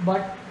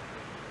 but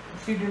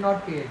she did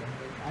not pay it.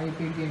 Like, I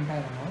paid the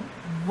entire amount.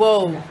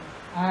 Whoa. Yeah.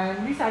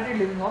 And we started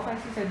living off, and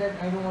she said that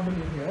I don't want to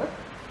live here,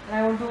 and I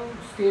want to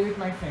stay with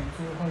my friend.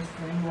 So her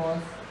friend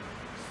was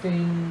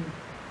staying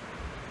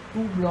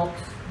 2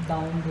 blocks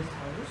down this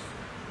house,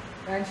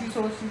 and she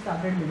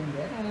started living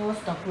there, and I was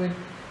stuck with,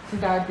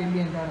 since I had paid the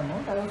entire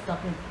amount, I was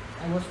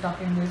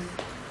stuck in this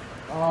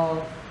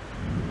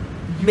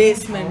huge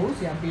Basement. house,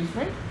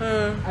 basement.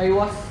 I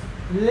was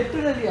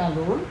literally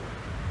alone.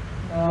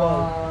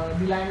 Wow.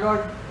 The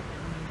landlord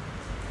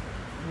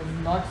was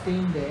not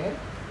staying there.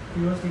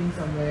 He was staying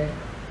somewhere.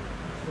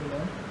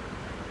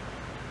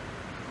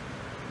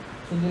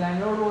 So the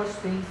landlord was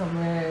staying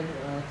somewhere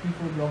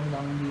 3-4 blocks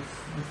down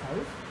this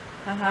house.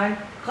 And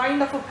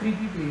kind of a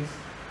creepy place.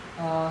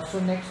 So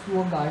next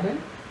to a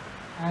garden,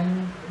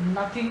 and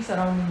nothing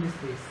surrounding this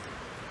place.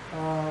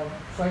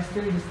 So I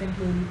still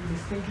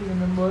distinctly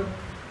remember.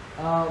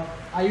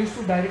 I used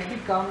to directly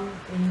come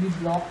in the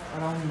block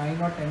around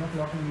 9 or 10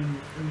 o'clock in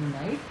the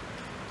night,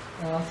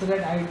 so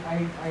that I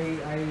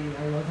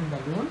wasn't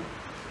alone,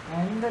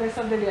 and the rest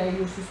of the day I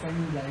used to spend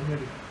in the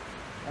library.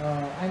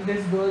 And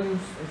this girl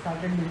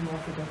started living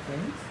off with her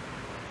friends,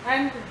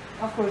 and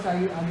of course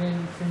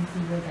since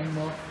we were kind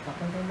of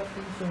couple kind of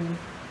thing, so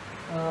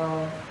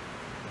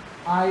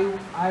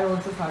I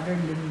also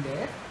started living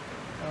there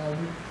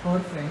with her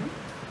friend,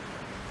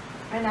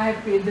 and I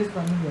had paid this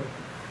money here.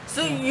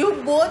 So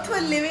you both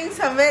were living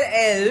somewhere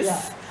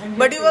else, and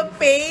but you were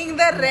paying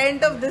the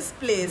rent of this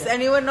place,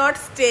 and you were not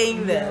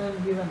staying there.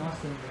 We were not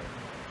staying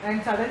there.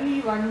 And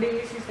suddenly one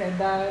day she said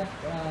that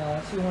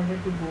she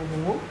wanted to go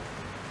home,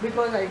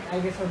 because I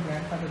guess her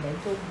grandfather died,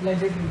 so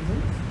legit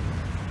reasons.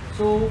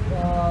 So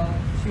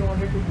she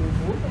wanted to go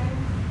home,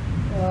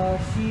 and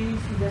she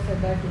just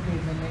said that okay,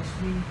 the next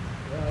week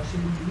she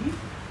will leave.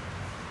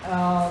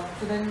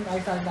 So then I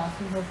started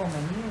asking her for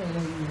money,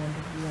 whether we want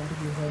to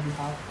give her the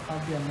half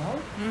the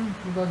amount,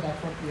 because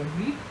that's what we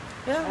agreed.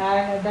 Yeah.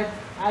 And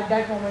at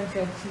that moment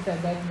she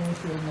said that no,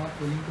 she was not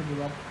willing to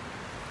give up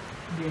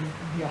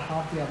the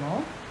half the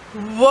amount.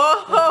 Whoa!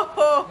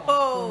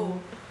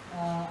 So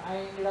I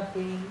ended up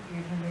paying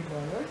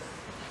 $800.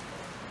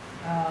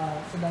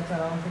 So that's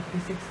around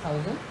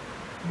 56,000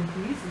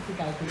 rupees if you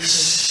calculate it.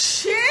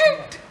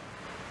 Shit!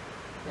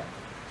 Yeah.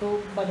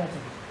 So, but that's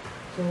it.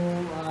 So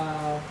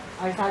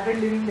I started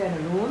living there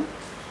alone.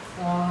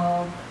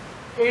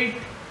 It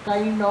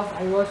kind of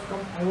I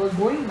was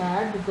going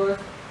mad, because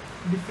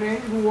the friend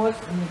who I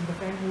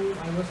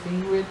was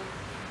staying with,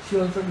 she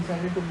also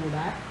decided to go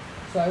back.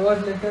 So I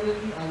was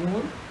literally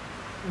alone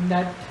in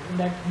that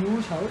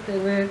huge house. There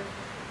were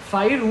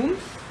 5 rooms,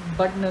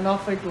 but none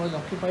of it was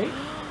occupied.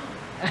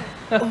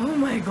 Oh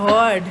my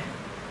god!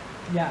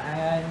 Yeah,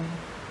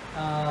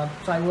 and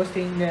so I was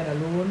staying there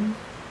alone.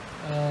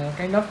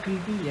 Kind of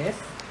creepy, yes,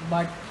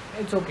 but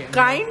it's okay.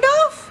 Kind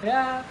of?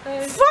 Yeah.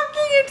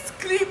 Fucking it's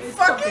creepy.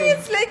 Fucking okay.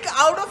 it's like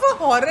out of a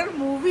horror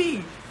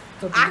movie.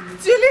 Okay.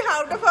 Actually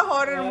out of a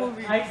horror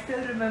movie. I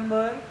still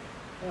remember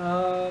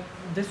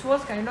this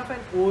was kind of an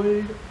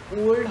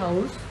old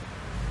house,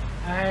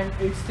 and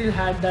it still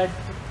had that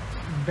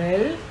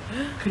bell,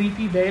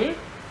 creepy bell.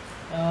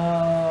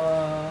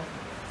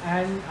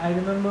 And I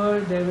remember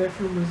there were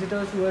few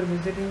visitors who were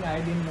visiting. I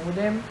didn't know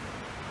them,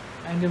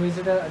 and the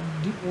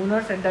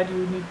owner said that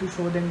you need to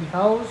show them the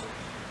house.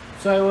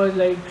 So I was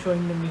like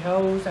showing them the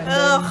house, and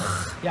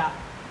then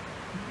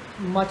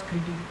much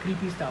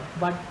creepy stuff.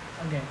 But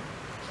again,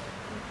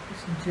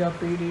 since you have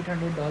paid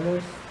 $800,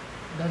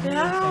 doesn't make sense.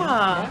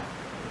 Yeah.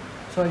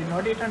 Sorry,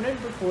 not 800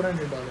 but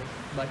 $400.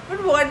 But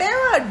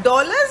whatever,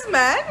 dollars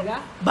man.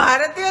 Yeah.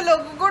 भारतीय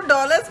लोगों को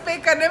dollars पे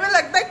करने में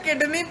लगता है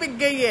kidney pick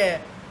गई है.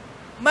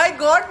 My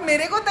God,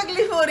 मेरे को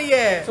तकलीफ हो रही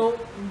है. So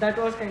that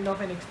was kind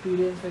of an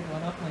experience with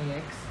one of my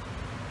ex.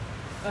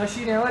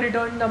 She never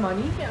returned the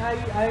money.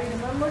 I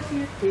remember she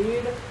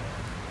paid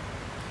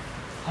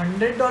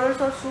 $100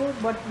 or so,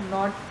 but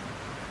not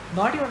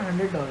even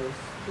 $100.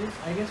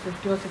 I guess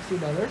 $50 or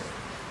 $60.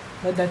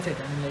 But that's it.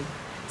 I mean, like.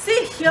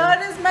 See, here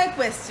is my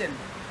question.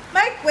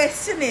 My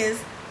question is,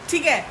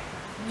 ठीक है,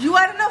 you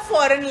are in a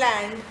foreign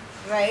land,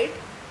 right?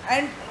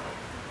 And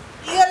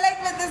you're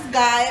like with this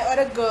guy or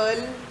a girl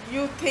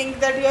you think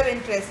that you're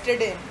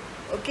interested in,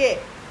 okay,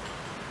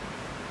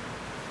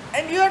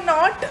 and you're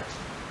not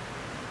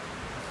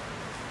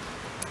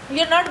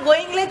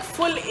going like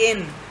full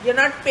in, you're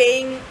not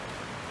paying,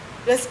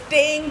 you're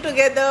staying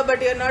together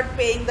but you're not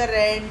paying the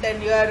rent,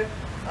 and you're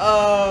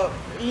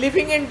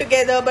living in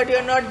together but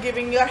you're not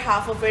giving your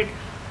half of it.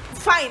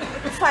 Fine,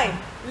 fine,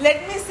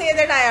 let me say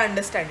that I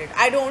understand it.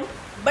 I don't,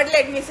 but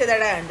let me say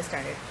that I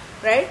understand it,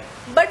 right?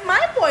 But my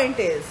point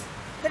is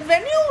that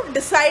when you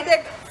decide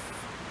that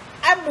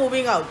I'm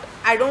moving out,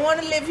 I don't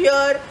want to live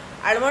here,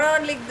 I don't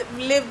want to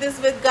live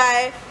this with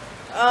guy,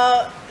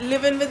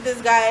 live in with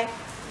this guy,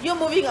 you're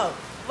moving out.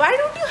 Why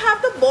don't you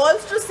have the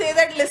balls to say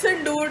that,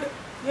 listen dude,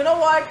 you know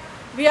what,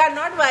 we are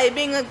not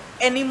vibing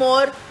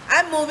anymore,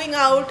 I'm moving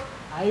out.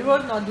 I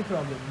was not the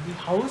problem. The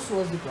house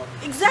was the problem.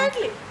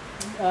 Exactly.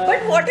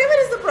 But whatever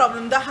is the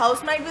problem, the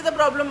house might be the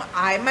problem,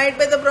 I might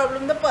be the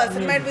problem, the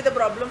person might be the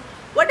problem,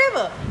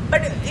 whatever.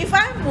 But if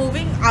I'm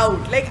moving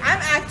out, like I'm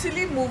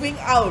actually moving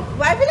out,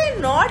 why will I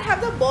not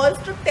have the balls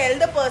to tell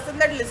the person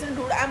that, listen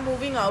dude, I'm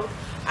moving out,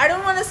 I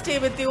don't want to stay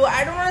with you,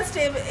 I don't want to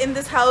stay in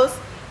this house,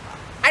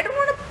 I don't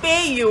want to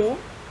pay you,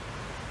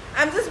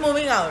 I'm just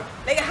moving out.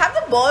 Like, have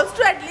the balls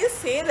to at least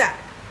say that.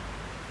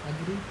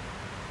 Agree.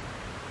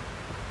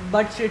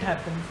 But shit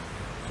happens.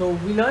 So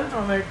we learn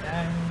from it,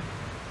 and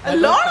a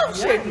lot of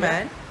shit,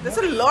 man. There's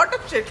a lot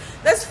of shit.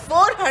 There's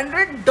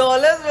 $400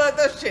 worth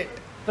of shit.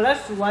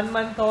 Plus 1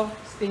 month of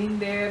staying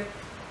there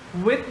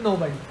with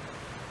nobody.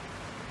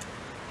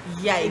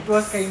 Yeah, it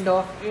was kind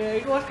of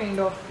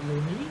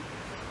lonely,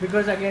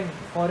 because again,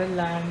 foreign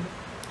land,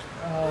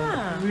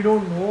 we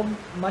don't know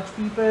much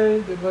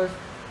people, because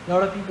a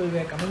lot of people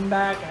were coming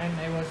back and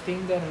I was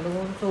staying there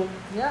alone. So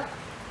yeah,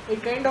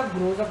 it kind of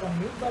grows up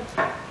on you, but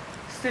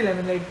still, I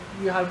mean, like,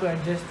 you have to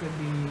adjust with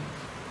the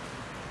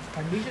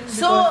conditions.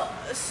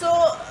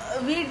 So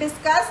we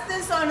discussed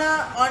this on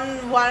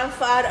one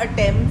of our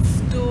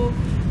attempts to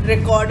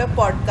record a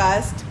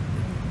podcast.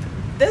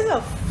 There's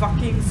a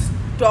fucking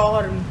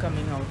storm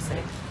coming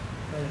outside.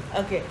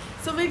 Okay,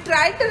 so we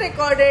tried to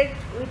record it,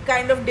 we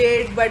kind of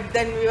did, but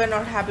then we were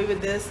not happy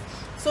with this.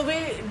 So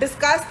we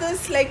discussed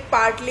this like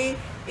partly.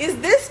 Is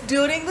this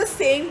during the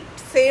same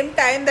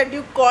time that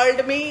you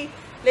called me,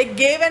 like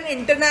gave an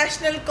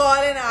international call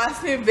and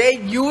asked me where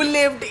you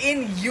lived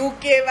in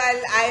UK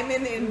while I'm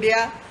in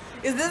India?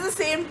 Is this the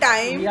same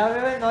time? Yeah,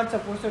 we were not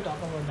supposed to talk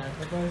about that,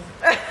 because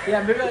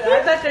because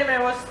at that time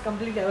I was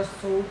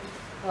so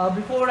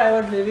before I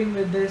was living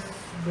with this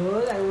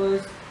girl, I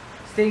was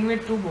staying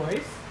with 2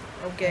 boys.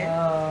 Okay.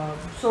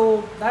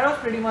 So that was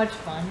pretty much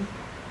fun.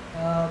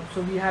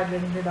 So we had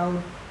rented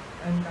out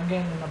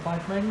an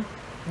apartment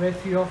where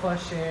 3 of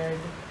us shared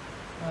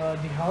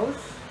the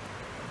house.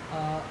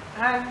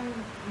 And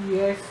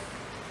yes,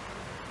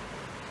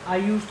 I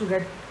used to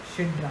get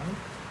shit drunk.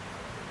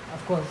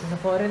 Of course, in a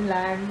foreign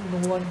land,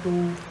 no one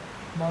to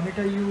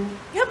monitor you.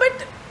 Yeah,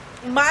 but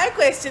my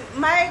question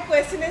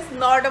is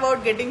not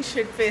about getting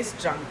shit-faced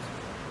drunk.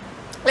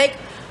 Like,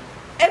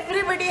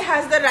 everybody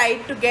has the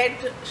right to get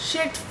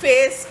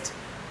shit-faced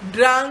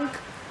drunk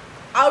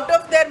out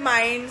of their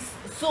minds,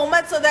 so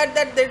much so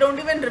that they don't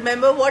even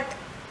remember what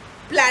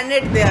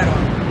planet they are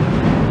on.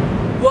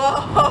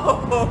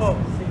 Whoa!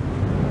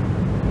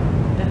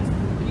 That's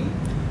creepy.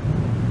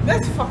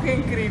 That's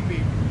fucking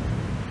creepy.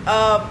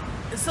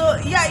 So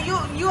yeah,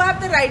 you have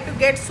the right to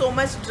get so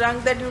much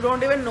drunk that you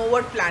don't even know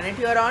what planet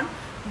you're on.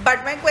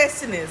 But my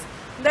question is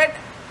that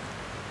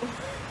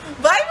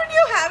why would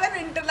you have an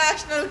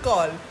international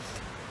call?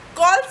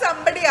 Call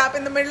somebody up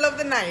in the middle of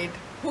the night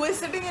who is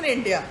sitting in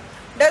India,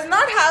 does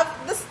not have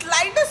the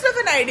slightest of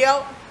an idea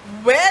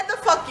where the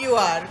fuck you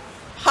are,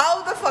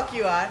 how the fuck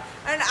you are,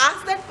 and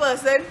ask that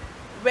person,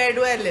 where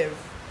do I live?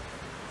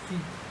 See,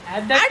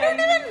 at that I don't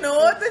even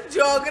know the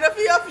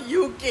geography of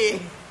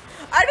UK.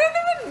 I don't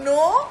even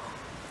know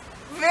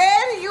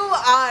where you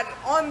are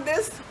on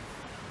this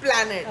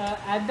planet.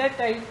 At that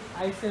time,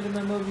 I still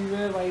remember we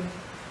were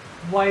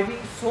vibing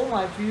so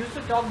much. We used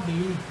to talk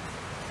daily.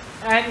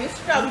 And used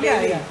to talk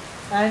daily. Yeah.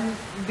 And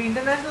the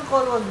international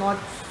call was not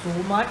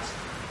so much.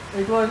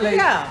 It was like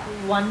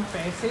 1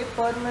 paise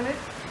per minute.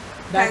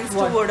 Thanks to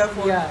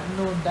Vodafone. Yeah,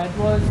 no, that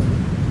was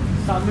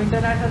some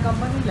international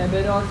company,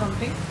 Lebera or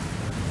something.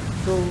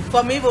 So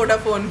for me,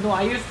 Vodafone. No,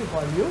 I used to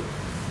call you.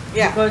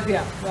 Yeah. Because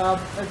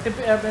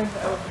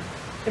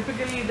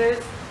typically it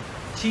is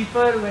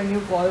cheaper when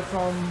you call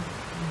from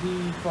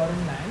the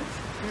foreign lands.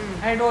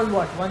 And it was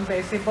what, 1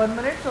 paise per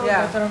minute, so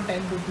that's around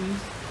 10 rupees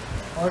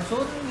or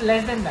so,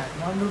 less than that,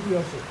 1 rupee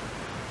or so.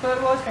 So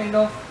it was kind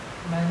of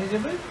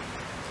manageable.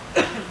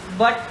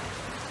 But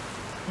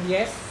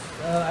yes,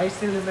 I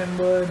still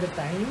remember the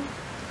time.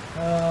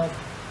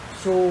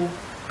 So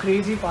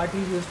crazy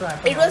parties used to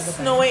happen. It was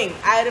snowing.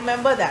 I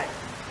remember that.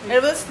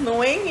 It was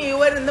snowing. You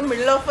were in the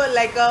middle of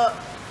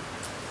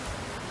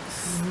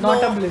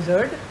not a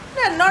blizzard.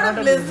 Yeah, not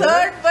a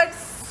blizzard, but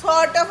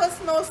sort of a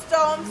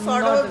snowstorm,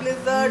 sort of a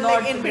blizzard,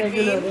 like in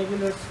between.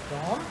 Regular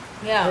storm.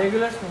 Yeah.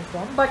 Regular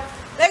snowstorm, but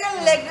like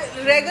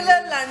a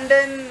regular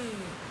London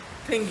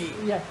thingy.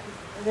 Yeah.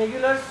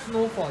 regular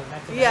snowfall.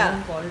 That's it. Yeah. I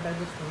don't call it as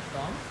a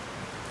snowstorm.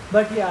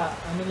 But yeah,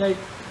 I mean like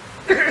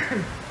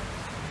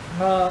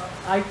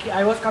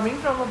I was coming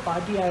from a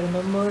party. I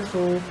remember.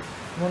 So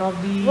one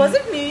of the Was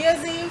it New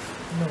Year's Eve?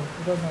 No,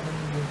 it was not a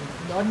New Year's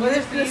Eve. On New Was it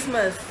Year's Eve-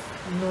 Christmas?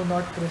 No,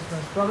 not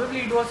Christmas. Probably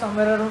it was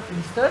somewhere around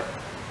Easter.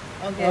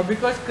 Okay.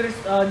 Because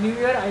New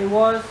Year I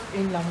was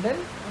in London,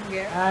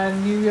 Okay.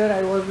 and New Year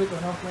I was with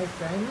one of my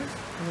friends.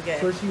 Okay.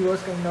 So she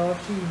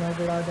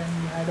invited us and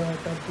we had a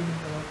turkey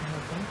dinner kind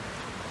of thing.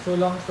 So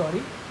long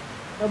story.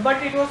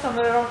 But it was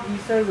somewhere around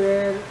Easter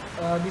where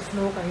the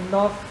snow kind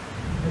of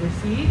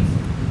recedes.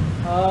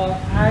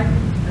 And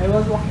I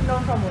was walking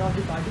down from one of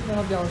the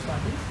house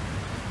parties,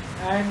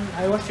 and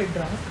I was shit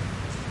drunk.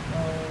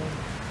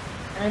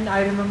 And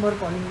I remember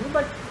calling you,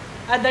 but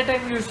at that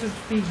time we used to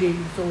speak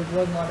daily, so it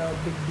was not a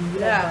big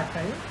deal at that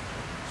time.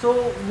 So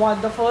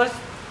the first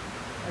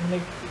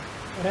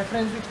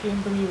reference which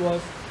came to me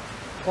was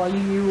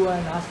calling you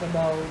and asked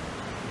about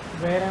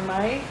where am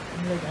I?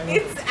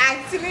 It's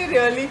actually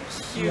really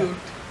cute.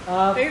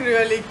 Yeah. It's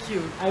really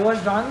cute. I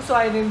was drunk, so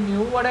I didn't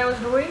knew what I was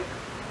doing.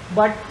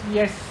 But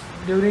yes,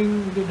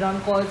 during the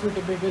drunk calls, you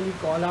typically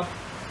call up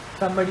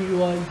somebody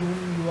whom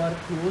you are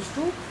close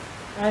to,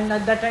 and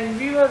at that time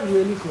we were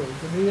really close,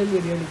 really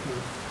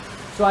close.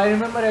 So I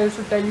remember I used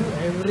to tell you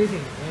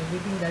everything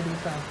that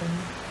used to happen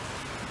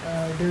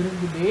during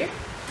the day,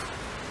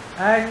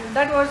 and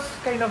that was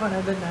kind of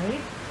another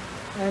night.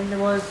 And I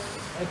was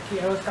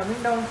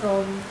coming down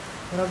from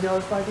one of the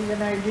house parties,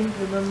 and I didn't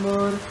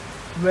remember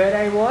where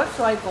I was,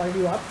 so I called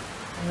you up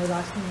and I was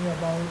asking you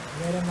about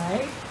where am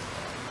I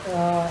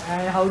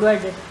and how do I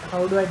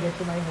get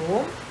to my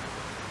home.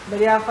 But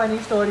yeah, funny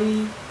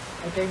story.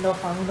 I kind of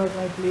found out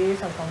my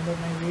place, I found out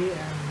my way,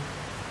 and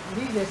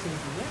we just ate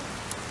it. Yeah.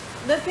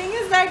 The thing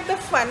is that the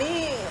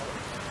funny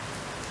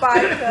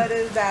part here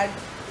is that,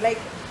 like,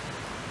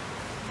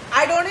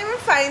 I don't even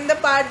find the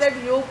part that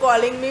you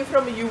calling me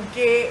from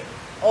UK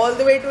all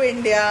the way to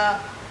India,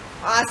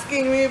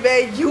 asking me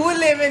where you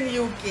live in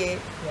UK.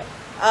 Yeah.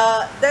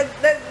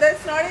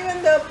 That's not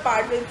even the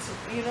part which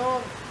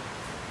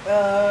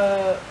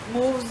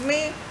moves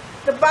me.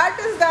 The part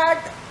is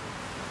that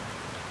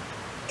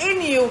in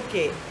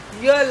UK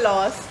you're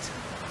lost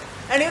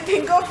and you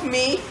think of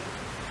me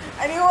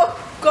and you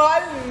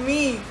call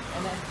me,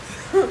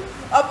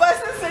 a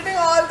person sitting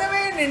all the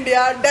way in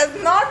India,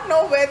 does not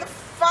know where the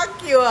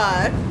fuck you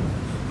are,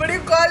 but you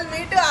call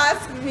me to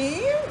ask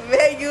me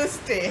where you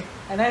stay.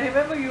 And I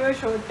remember you were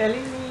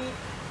telling me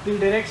the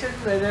directions,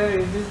 whether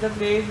is this the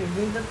place,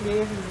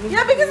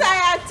 Yeah, because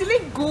I actually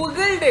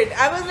googled it.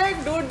 I was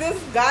like, dude,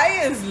 this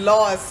guy is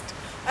lost.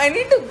 I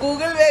need to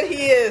Google where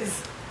he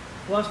is.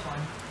 Was fun.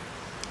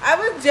 I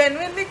was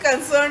genuinely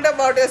concerned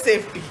about your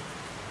safety.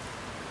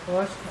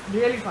 Was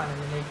really fun. I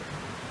mean,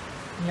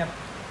 yep.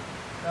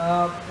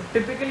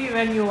 Typically,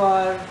 when you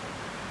are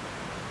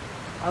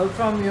out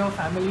from your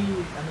family,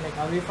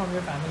 away from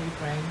your family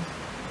friends,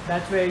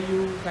 that's where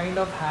you kind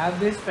of have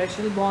this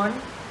special bond,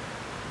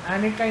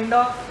 and it kind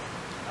of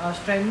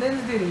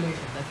strengthens the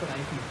relation. That's what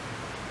I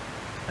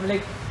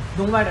feel.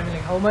 No matter,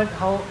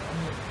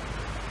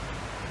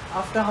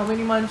 after how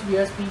many months we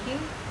are speaking?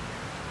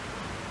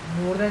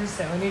 More than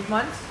 7-8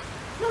 months.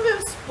 No, we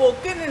have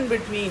spoken in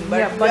between, but,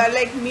 Yeah, we but- are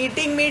like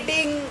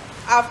meeting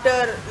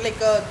after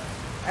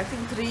I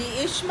think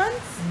 3-ish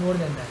months. More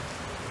than that.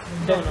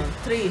 No,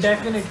 3-ish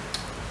Definitely.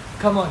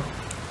 Come on.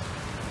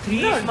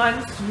 3 No.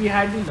 months we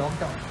had the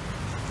lockdown.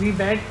 We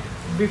met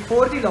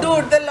before the lockdown.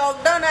 Dude, the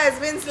lockdown has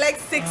been like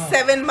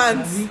 6-7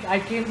 months. I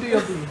came to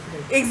your place.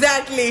 Right?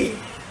 Exactly.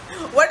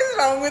 What is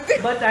wrong with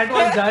it? But that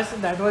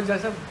was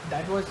a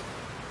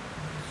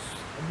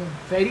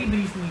very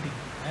brief meeting.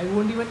 I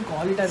won't even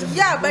call it as a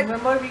Yeah, meeting. but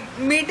Remember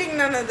we meeting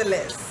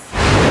nonetheless.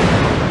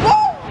 Woo!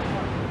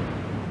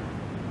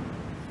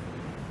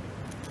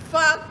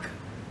 Fuck.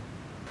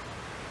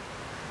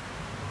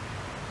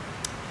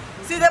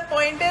 See, the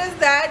point is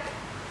that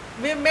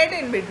we met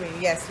in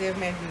between. Yes, we have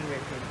met in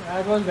between.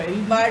 that was very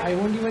brief. But I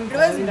won't even it call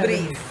was it as a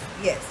brief. meeting.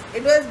 Yes,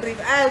 it was brief.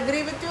 I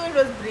agree with you. It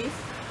was brief.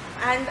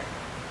 And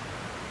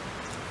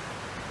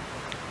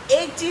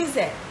एक चीज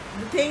है.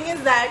 The thing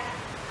is that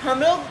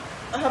हम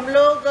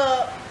लोग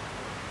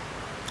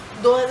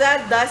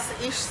 2010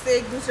 इश से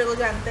एक दूसरे को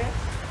जानते हैं,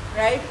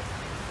 right?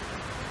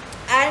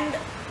 And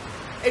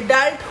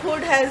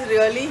adulthood has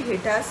really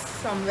hit us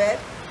somewhere.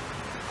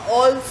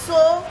 Also,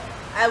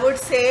 I would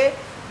say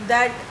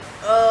that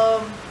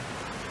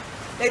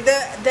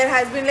there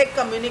has been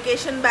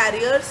communication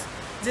barriers,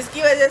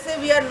 जिसकी वजह से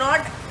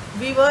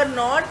we were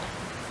not,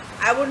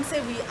 I wouldn't say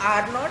we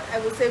are not, I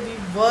would say we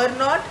were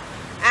not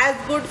as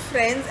good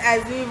friends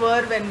as we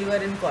were when we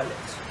were in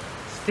college.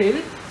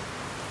 Still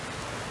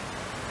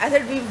I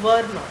said we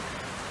were not.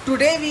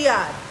 Today we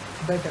are.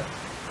 better.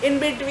 In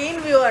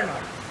between we were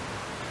not.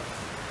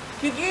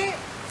 क्योंकि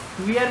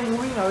We are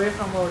moving away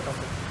from our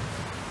topic.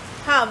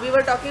 we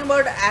were talking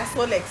about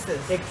asshole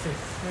exes. Exes.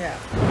 Yeah.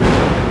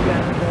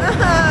 Yeah.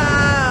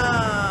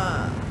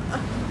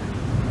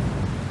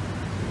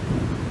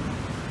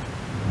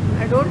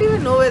 I don't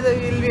even know whether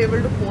we will be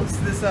able to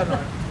post this or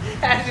not.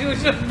 As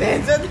usual.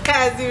 Behzat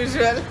as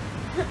usual.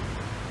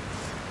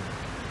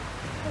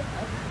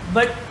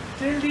 But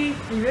till the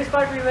previous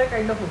part, we were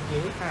kind of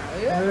okay.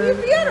 We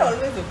are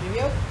always okay. We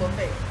are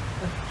perfect.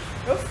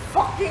 We're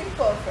fucking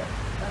perfect.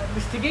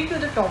 Sticking to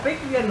the topic,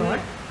 we are not.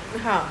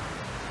 Huh.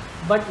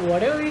 But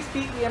whatever we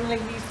speak,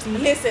 we speak.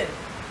 Listen,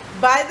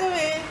 by the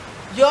way,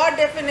 your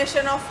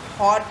definition of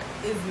hot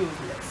is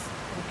useless.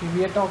 Okay,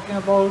 we are talking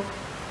about.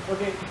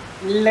 Okay,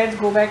 let's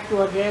go back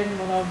to again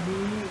one of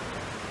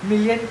the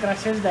million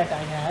crushes that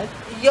I had.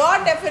 Your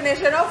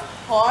definition of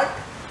hot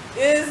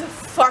is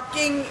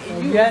fucking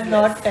useless. We are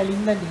not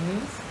telling the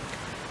names.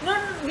 No,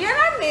 we are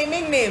not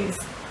naming names.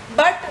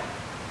 But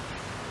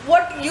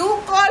what you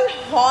call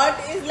hot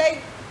is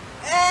like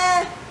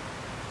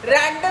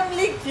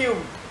randomly cute.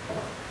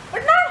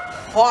 But not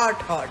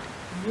hot.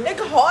 Like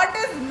hot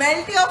is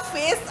melt your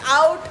face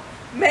out,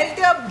 melt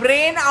your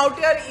brain out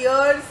your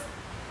ears,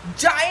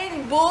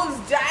 giant boobs,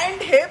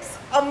 giant hips,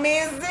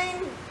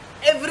 amazing,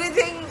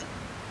 everything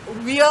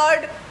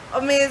weird,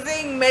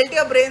 amazing, melt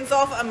your brains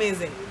off,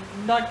 amazing.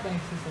 Not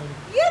necessary.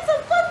 Yes,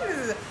 of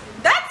course.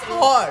 That's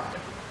hot.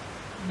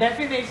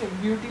 Definition: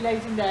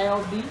 utilizing the eye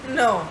of the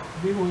No.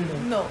 beholder.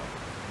 No.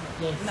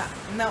 Yes.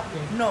 No.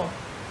 Yes. No.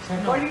 So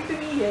according to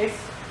me, yes.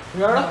 A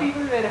lot of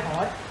people were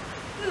hot.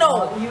 No.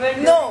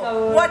 Even No.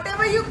 our-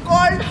 Whatever you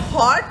called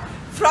hot,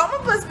 from a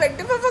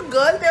perspective of a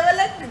girl, they were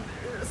like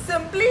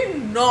simply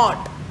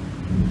not.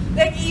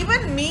 Like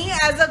even me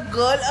as a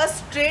girl, a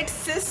straight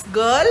cis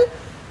girl,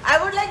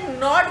 I would like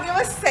not give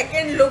a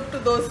second look to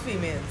those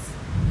females.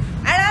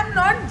 And I'm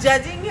not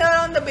judging here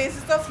on the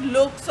basis of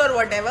looks or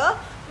whatever,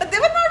 but they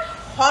were not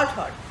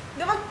hot.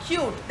 They were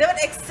cute. They were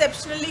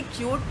exceptionally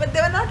cute, but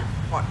they were not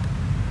hot.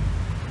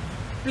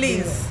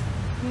 Please.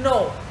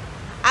 No.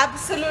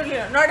 Absolutely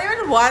not. Not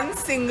even one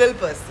single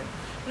person.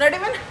 Not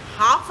even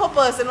half a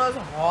person was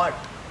hot.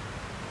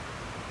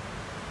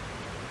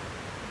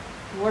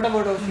 What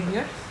about our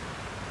seniors?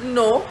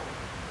 No.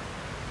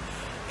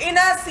 In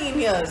our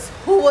seniors,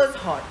 who was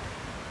hot?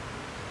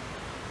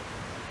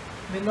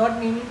 We're not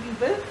naming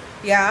people.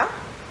 Yeah.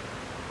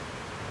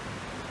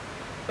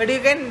 But you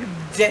can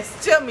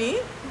gesture me.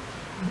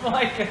 No,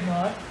 I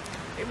cannot.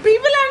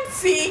 People aren't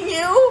seeing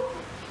you.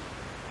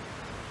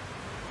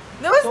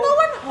 There was no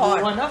one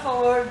hot. One of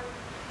our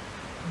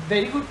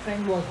very good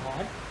friend was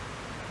hot.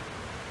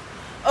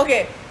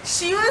 Okay,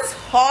 she was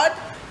hot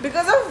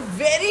because of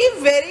very,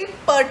 very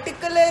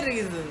particular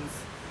reasons.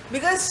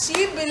 Because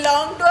she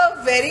belonged to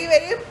a very,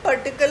 very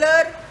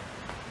particular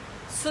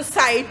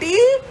society.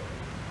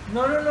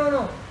 No.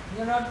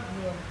 We're not.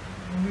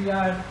 We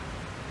are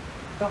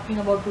talking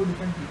about two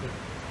different people.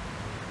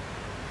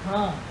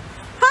 Huh.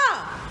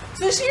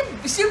 So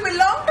she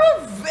belonged to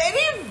a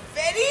very,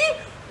 very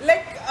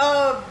like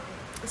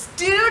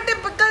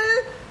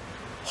stereotypical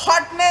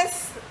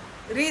hotness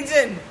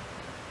region.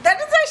 That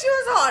is why she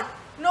was hot.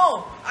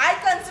 No, I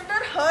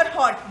consider her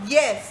hot.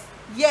 Yes.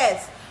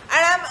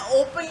 And I'm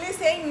openly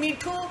saying, me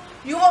too,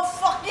 you were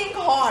fucking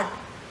hot.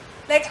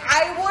 Like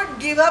I would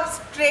give up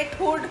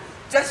straighthood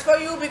just for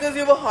you because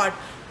you were hot.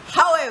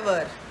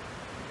 However,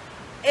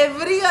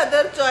 every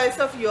other choice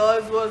of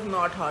yours was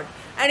not hot.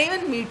 And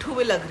even me too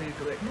will agree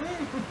to it.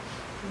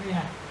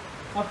 Yeah.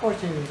 Of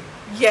course you will.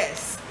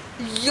 Yes.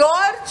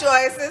 Your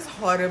choice is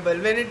horrible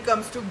when it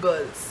comes to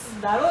girls.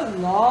 That was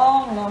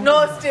long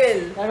No, time back.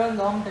 still. That was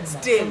long time back.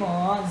 Still. Come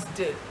on.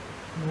 Still.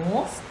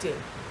 No. Still.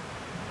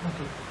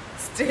 Okay.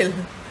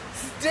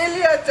 Still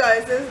your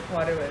choice is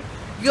horrible.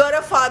 You're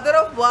a father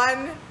of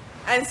one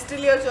and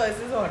still your choice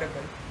is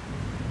horrible.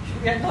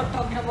 We are not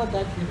talking about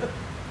that here.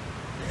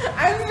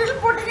 I'm still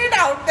putting it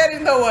out there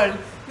in the world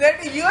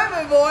that you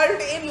have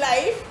evolved in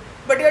life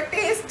but your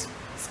taste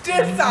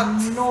still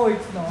sucks. No,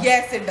 it's not.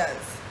 Yes, it does.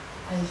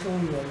 I'll show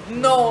you.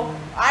 No,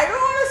 I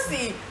don't want to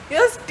see.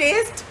 Your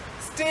taste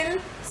still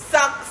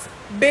sucks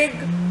big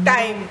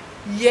time.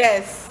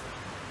 Yes.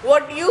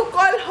 What you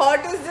call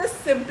hot is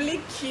just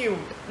simply cute,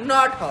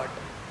 not hot.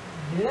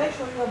 Did I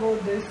show you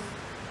about this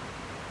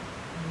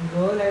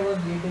girl I was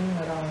dating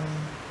around?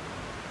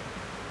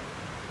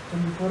 So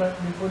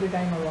before the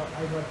time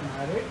I got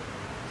married,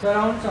 so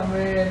around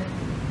somewhere.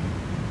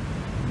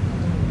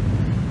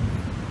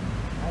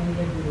 I will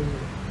get the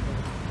result.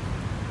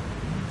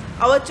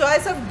 Our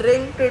choice of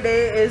drink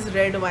today is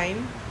red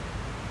wine.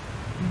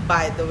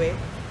 By the way.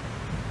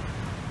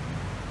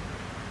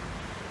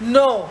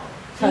 No.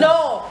 Shut No.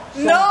 up.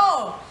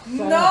 No.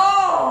 Shut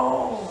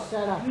No.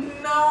 Shut up.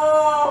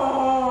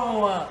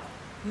 No.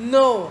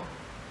 No.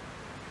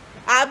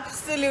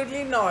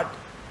 Absolutely not.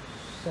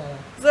 Shut up.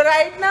 So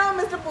right now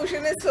Mr.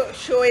 Pushan is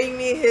showing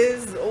me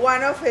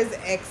one of his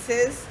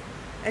exes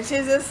and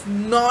she's just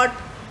not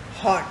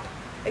hot.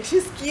 Like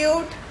she's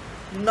cute,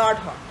 not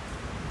hot.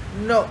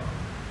 No.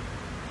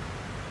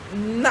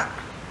 Nah.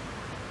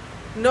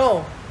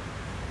 No.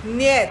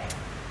 Niet.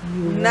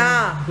 You won't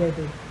Nah. get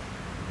it.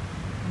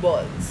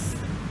 Balls.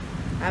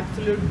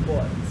 Absolute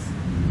balls.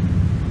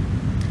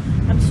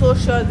 I'm so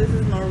sure this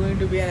is not going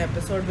to be an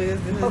episode because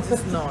this is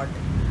just not.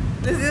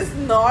 This is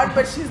not,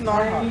 but she's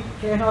not I hot.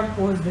 cannot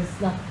post this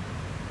now.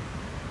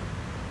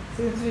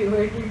 since we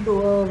went into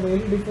a very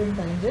different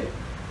tangent,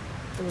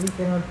 so we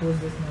cannot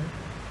post this now.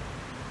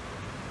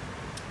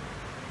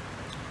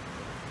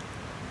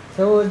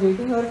 So I was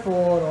dating her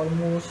for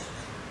almost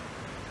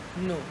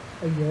No.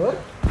 a year.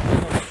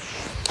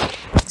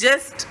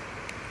 Just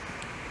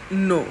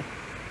no.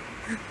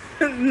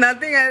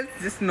 Nothing else,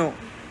 just no.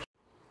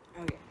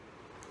 Okay.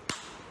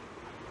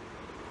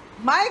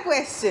 My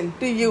question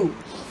to you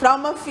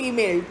from a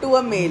female to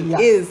a male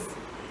is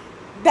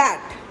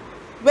that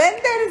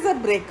when there is a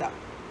breakup,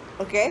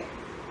 okay,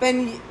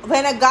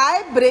 when a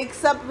guy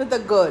breaks up with a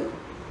girl,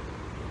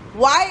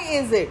 why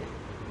is it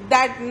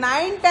that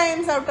 9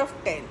 times out of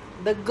 10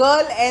 the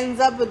girl ends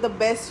up with the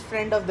best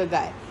friend of the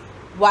guy?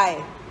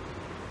 Why?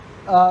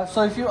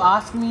 So if you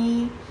ask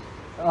me,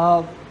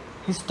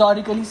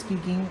 historically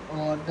speaking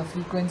or the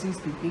frequency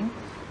speaking,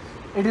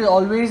 it is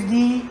always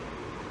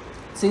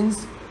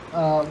since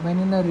when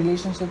in a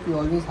relationship you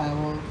always have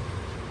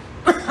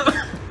a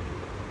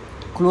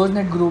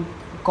close-knit group,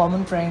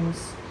 common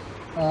friends,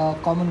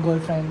 common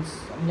girlfriends,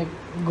 like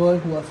girl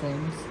who are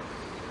friends.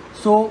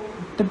 So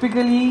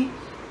typically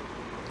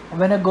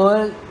when a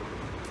girl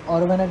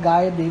or when a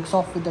guy breaks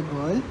off with a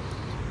girl,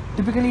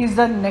 typically is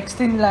the next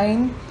in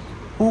line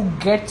who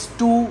gets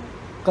to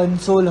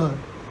console her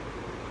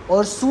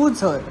or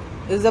soothes her.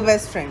 Is the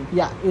best friend.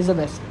 Yeah, is the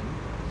best friend.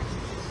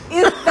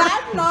 Is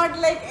that not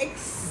like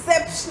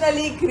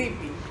exceptionally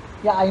creepy?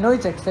 Yeah, I know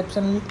it's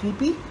exceptionally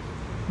creepy,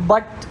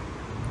 but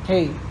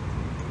hey,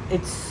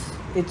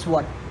 it's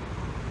what?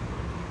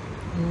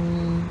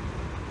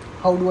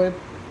 How do I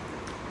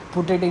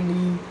put it in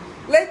the...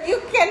 Like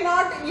you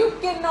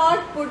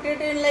cannot put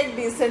it in like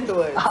decent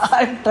words.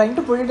 I'm trying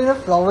to put it in a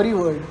flowery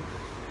word.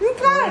 You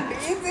can't.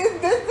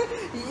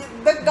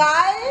 The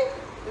guy,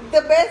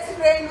 the best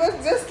friend, was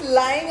just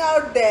lying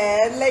out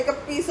there like a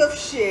piece of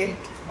shit,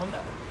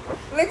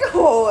 like a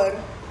whore,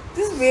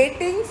 just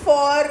waiting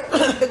for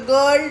the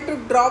girl to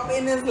drop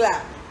in his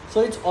lap.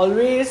 So it's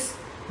always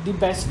the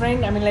best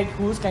friend. I mean, like,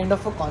 who's kind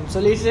of a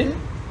consolation.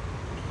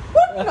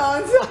 What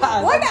nonsense!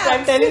 What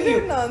I'm telling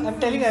you.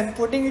 nonsense. I'm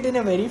putting it in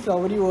a very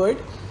flowery word.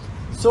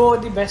 So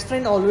the best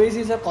friend always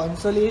is a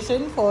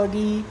consolation for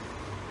the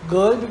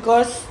girl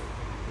because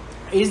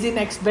is the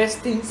next best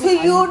thing. So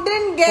you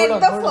didn't get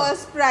the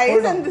first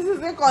prize, and this is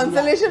a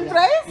consolation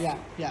prize.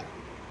 Yeah.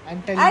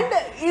 I'm telling and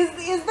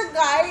you. is the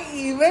guy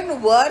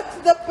even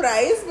worth the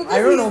prize? Because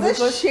I don't know, he's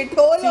a because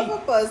shithole of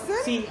a person.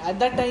 See, at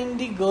that time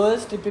the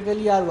girls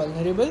typically are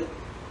vulnerable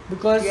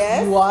because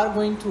Yes. you are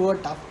going through a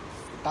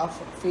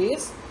tough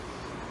phase,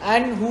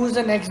 and who's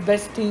the next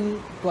best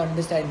thing to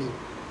understand you?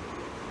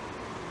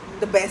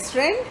 The best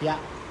friend? Yeah.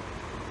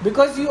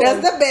 Because you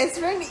Does the best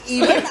friend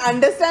even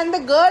understand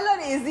the girl, or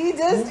is he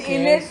just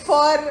in it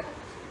for...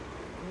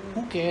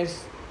 Who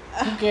cares?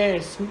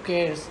 Who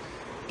cares?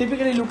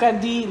 Typically look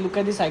at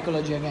the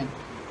psychology again.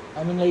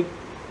 I mean, like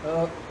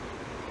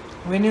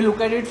when you look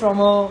at it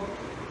from a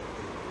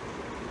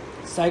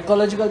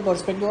psychological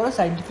perspective or a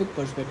scientific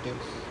perspective,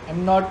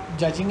 I'm not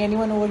judging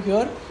anyone over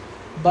here,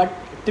 but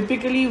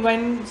typically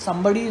when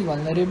somebody is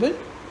vulnerable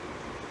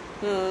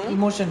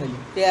emotionally,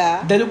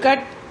 they look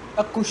at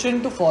a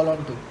cushion to fall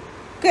onto.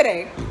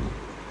 Correct.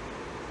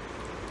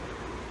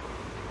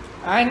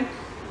 And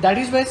that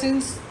is why,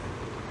 since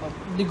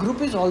the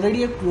group is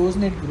already a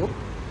close-knit group,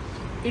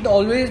 it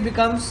always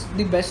becomes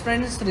the best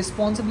friend's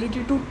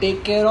responsibility to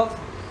take care of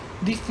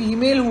the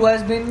female who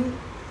has been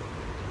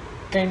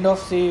kind of,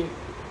 say,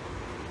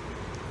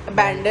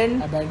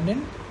 Abandoned.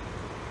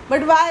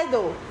 But why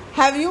though?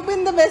 Have you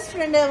been the best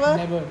friend ever?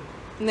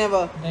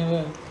 Never.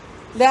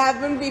 There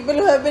have been people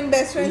who have been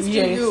best friends to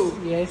you.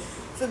 Yes.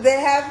 So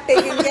they have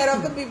taken care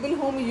of the people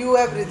whom you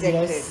have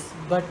rejected. Yes,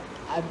 but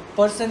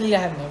personally I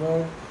have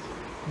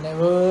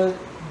never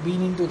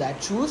been into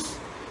that shoes.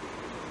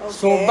 Okay.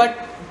 So, but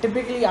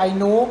typically I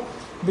know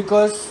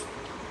because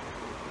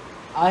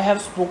I have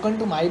spoken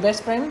to my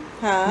best friend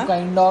who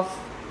kind of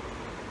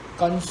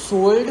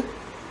consoled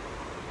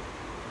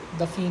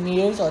the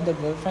females or the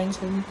girlfriends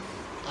whom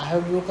I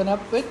have broken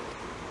up with.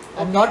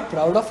 I'm not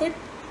proud of it,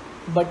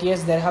 but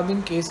yes, there have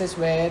been cases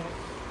where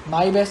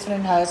my best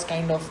friend has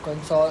kind of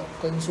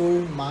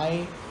consoled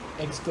my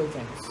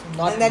ex-girlfriends.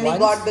 Not and then once, he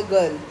got the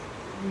girl.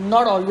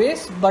 Not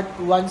always, but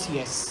once,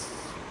 yes.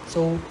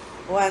 So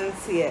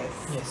once, yes.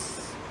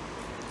 Yes.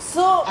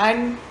 So,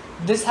 and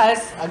this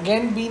has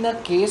again been a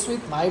case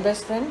with my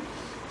best friend.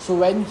 So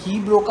when he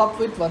broke up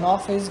with one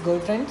of his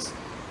girlfriends,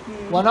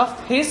 one of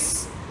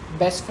his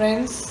best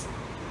friends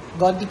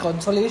got the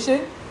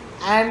consolation,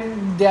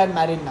 and they are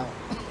married now.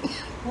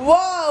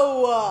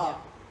 Wow!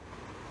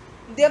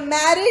 They are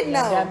married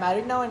now. They are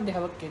married now and they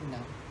have a kid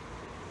now.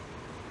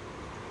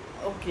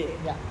 Okay.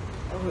 Yeah.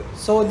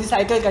 So the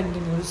cycle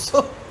continues.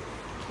 So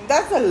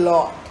that's a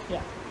lot.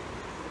 Yeah.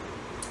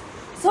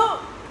 So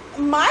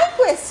my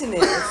question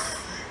is,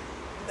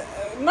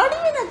 not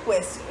even a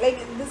question. Like,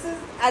 this is,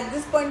 at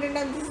this point in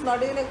time, this is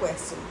not even a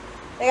question.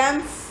 Like,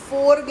 I'm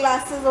 4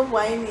 glasses of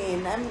wine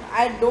in, and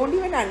I don't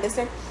even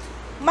understand.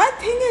 My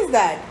thing is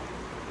that,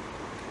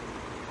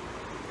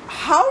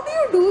 how do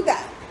you do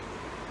that?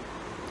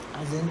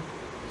 As in,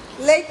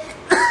 like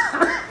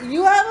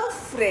you have a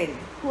friend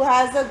who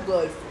has a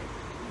girlfriend.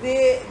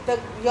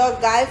 Your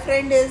guy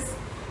friend is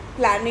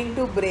planning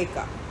to break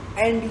up,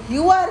 and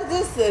you are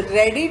just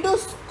ready to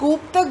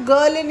scoop the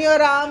girl in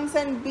your arms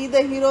and be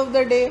the hero of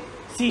the day.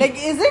 See, like,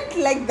 is it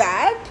like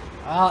that?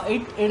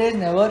 It is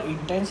never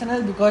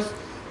intentional, because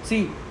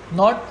see,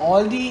 not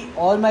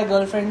all my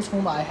girlfriends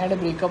whom I had a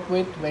breakup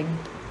with went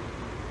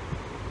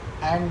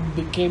and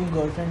became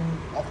girlfriend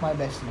of my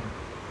best friend.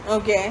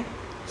 Okay.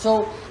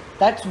 So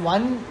that's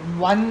one.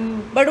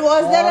 But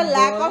was there a odd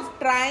lack girl- of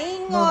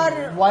trying No, or?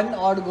 no, one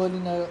odd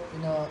girl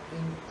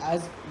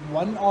as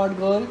one odd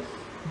girl,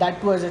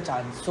 that was a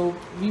chance. So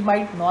we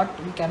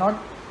cannot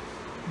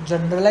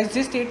generalize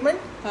this statement,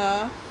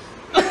 Huh?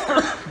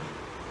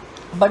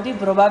 but the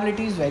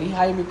probability is very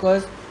high,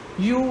 because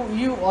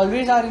you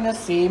always are in a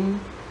same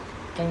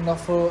kind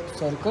of a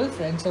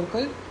friend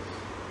circle,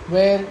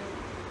 where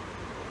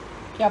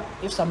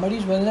if somebody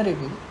is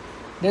vulnerable,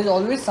 there's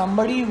always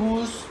somebody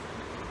who's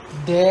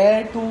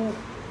there to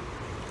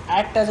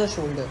act as a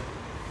shoulder.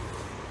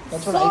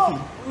 That's what I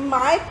feel.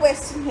 My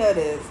question here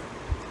is,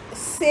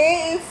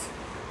 say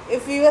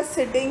if we were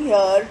sitting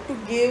here to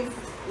give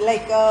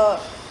like a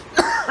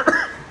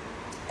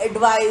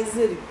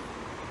advisory,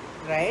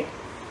 right,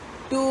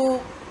 to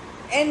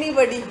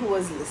anybody who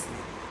was listening.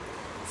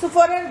 So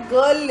for our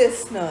girl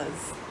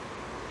listeners,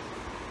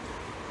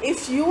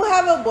 if you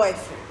have a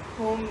boyfriend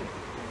whom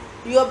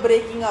you are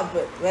breaking up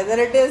with, whether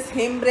it is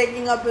him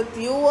breaking up with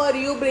you or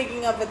you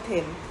breaking up with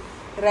him,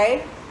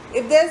 right?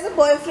 If there's a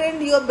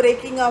boyfriend you are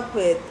breaking up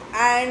with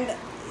and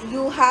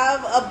you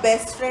have a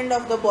best friend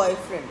of the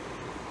boyfriend,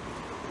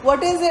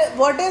 what is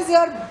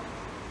your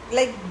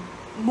like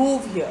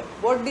move here?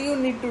 What do you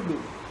need to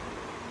do?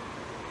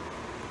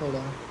 Hold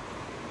on.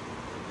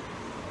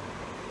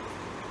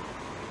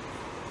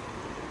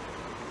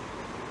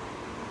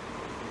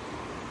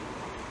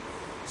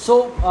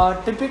 So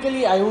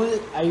typically, I will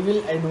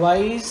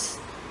advise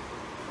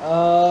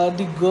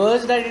the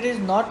girls that it is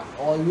not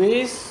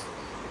always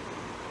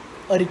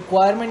a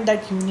requirement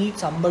that you need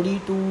somebody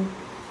to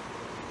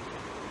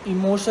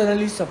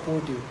emotionally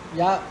support you.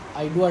 Yeah,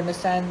 I do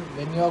understand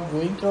when you are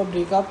going through a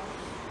breakup,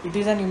 it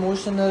is an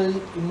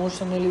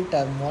emotionally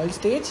turmoil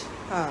stage.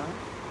 Huh.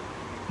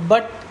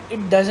 But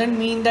it doesn't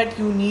mean that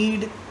you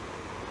need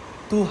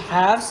to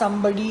have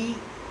somebody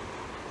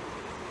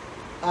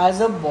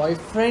as a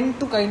boyfriend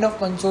to kind of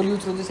console you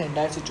through this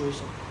entire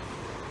situation.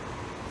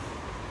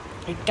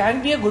 It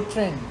can be a good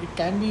friend, it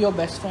can be your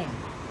best friend,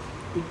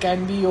 it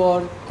can be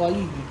your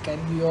colleague, it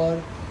can be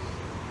your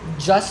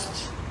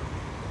just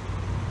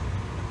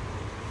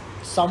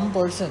some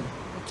person.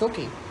 It's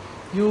okay.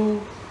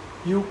 You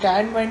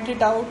can vent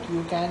it out,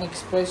 you can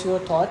express your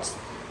thoughts,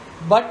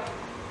 but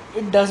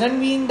it doesn't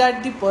mean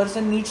that the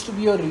person needs to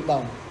be your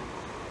rebound.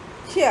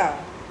 Yeah.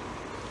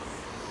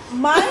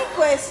 My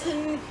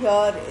question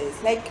here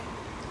is, like,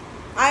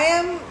 I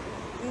am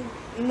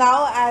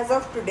now, as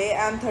of today,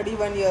 I'm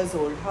 31 years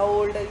old. How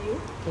old are you?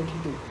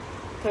 32.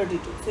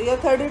 32. So you're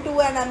 32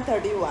 and I'm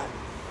 31.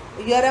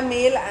 You're a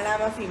male and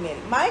I'm a female.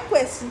 My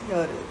question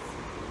here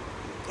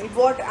is,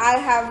 what I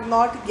have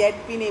not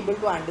yet been able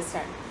to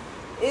understand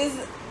is,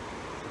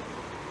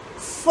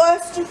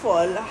 first of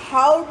all,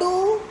 how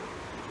do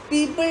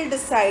people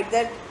decide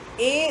that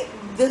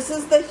this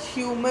is the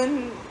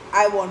human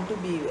I want to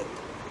be with?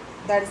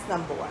 That is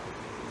number one.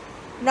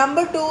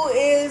 Number two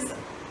is,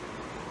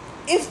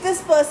 if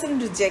this person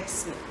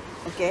rejects me,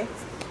 okay,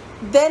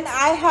 then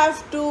I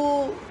have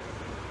to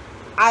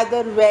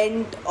either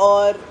vent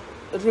or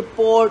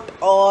report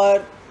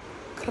or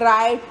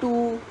cry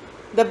to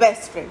the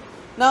best friend.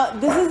 Now,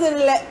 this is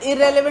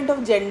irrelevant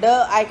of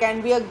gender. I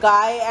can be a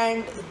guy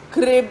and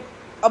crib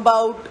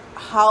about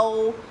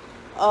how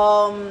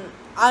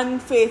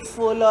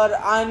unfaithful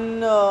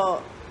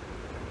or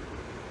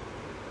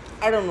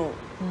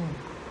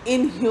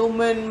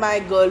inhuman my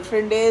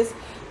girlfriend is,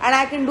 and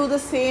I can do the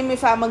same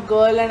if I'm a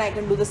girl, and I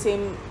can do the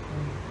same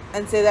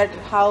and say that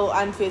how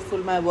unfaithful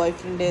my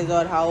boyfriend is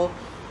or how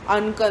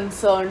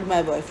unconcerned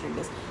my boyfriend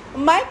is.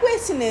 My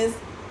question is,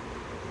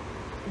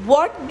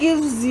 what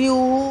gives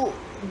you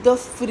the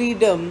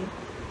freedom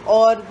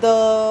or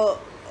the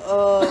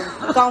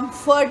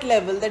comfort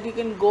level that you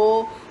can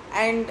go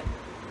and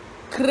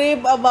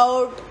crib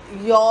about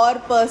your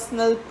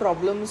personal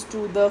problems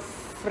to the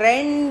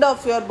friend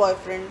of your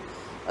boyfriend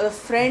or the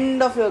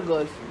friend of your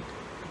girlfriend?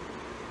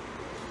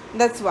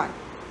 That's one.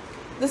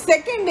 The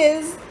second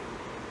is,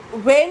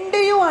 when do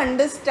you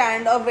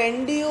understand or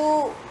when do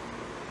you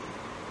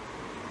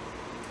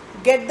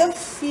get the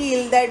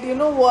feel that, you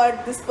know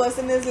what, this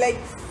person is like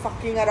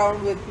fucking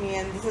around with me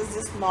and this is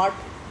just not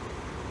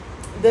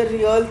the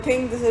real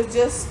thing, this is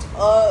just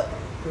a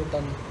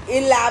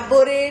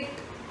elaborate,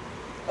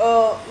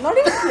 not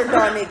even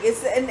platonic,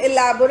 it's an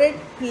elaborate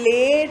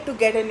play to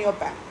get in your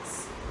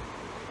pants?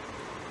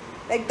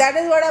 Like, that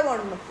is what I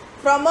want to know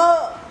from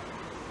a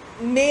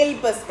male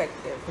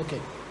perspective.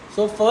 Okay,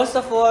 so first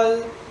of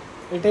all,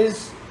 it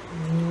is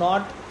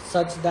not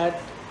such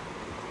that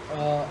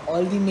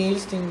all the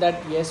males think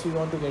that yes, we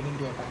want to get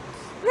into your pants.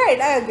 Right,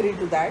 I agree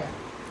to that.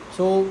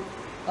 So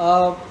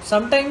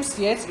sometimes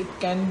yes, it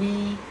can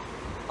be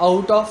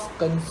out of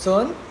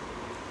concern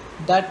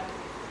that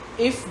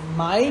if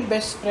my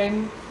best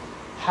friend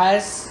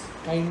has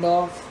kind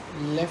of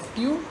left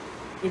you,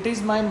 it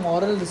is my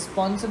moral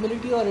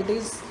responsibility, or it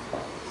is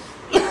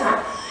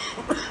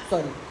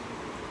sorry,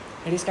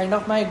 it is kind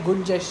of my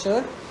good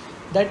gesture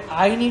that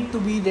I need to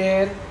be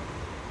there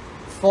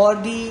for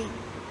the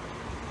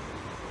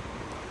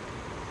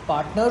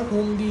partner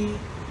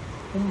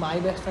whom my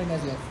best friend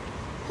has left.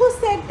 Who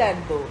said that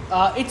though?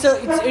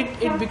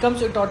 It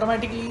becomes it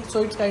automatically.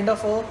 So it's kind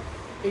of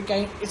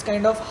it's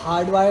kind of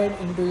hardwired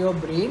into your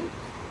brain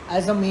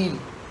as a male.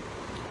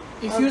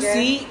 If you Okay.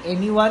 see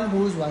anyone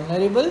who's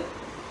vulnerable,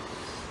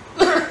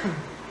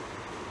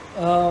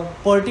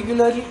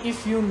 particularly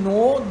if you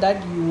know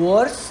that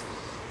yours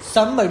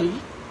somebody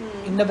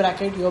in the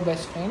bracket your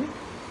best friend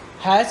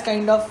has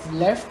kind of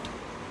left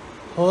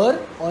her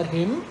or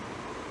him,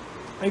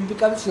 it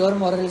becomes your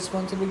moral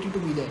responsibility to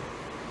be there,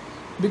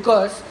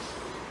 because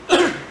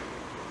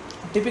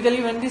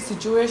typically when the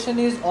situation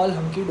is all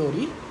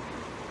hunky-dory,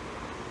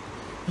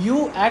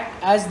 you act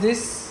as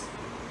this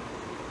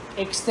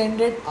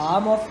extended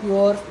arm of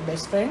your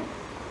best friend,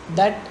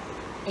 that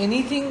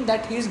anything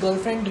that his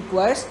girlfriend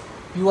requires,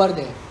 you are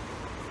there.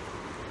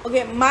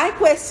 Okay, my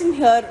question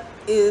here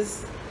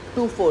is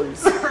twofold.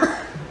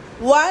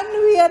 One,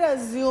 we are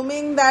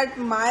assuming that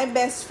my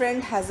best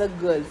friend has a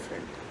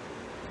girlfriend,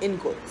 in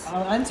quotes.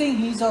 I'm saying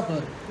he's or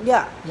her.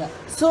 Yeah. Yeah.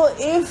 So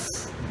if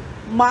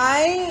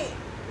my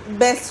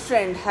best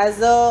friend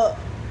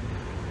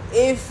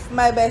if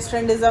my best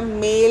friend is a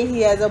male,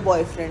 he has a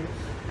boyfriend,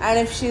 and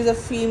if she's a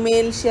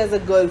female, she has a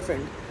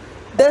girlfriend,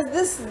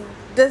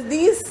 does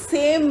these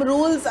same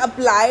rules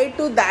apply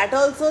to that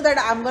also, that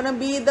I'm gonna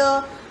be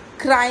the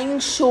crying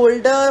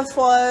shoulder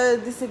for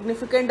the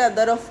significant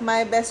other of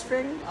my best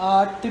friend?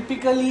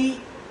 Typically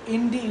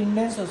in the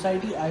Indian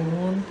society, I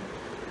won't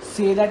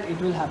say that it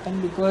will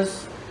happen,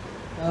 because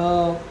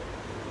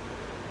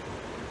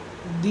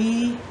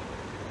the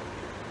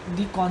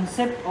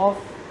concept of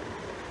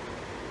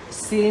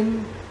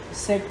same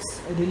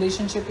sex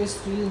relationship is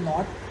still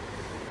not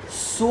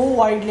so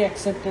widely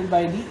accepted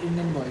by the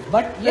Indian boys.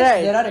 But yes,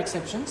 Right. there are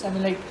exceptions. I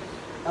mean, like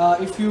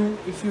if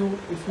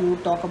you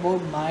talk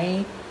about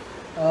my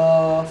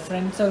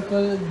friend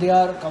circle, they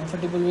are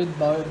comfortable with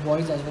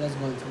boys as well as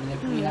girls. I mean,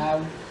 like we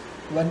have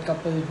one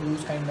couple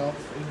who's kind of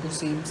into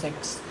same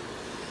sex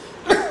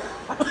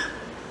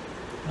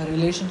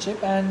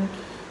relationship, and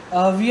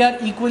we are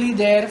equally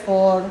there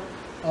for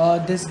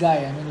this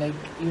guy. I mean, like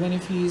even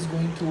if he is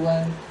going through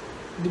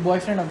the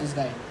boyfriend of this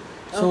guy,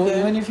 so Okay.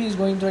 even if he is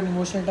going through an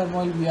emotional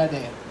turmoil, we are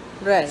there.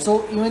 Right.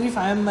 So even if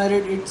I am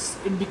married,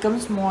 it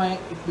becomes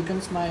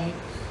my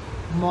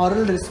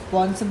moral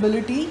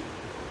responsibility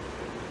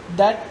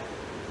that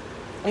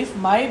if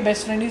my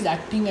best friend is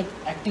acting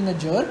a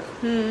jerk,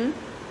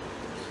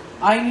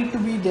 I need to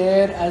be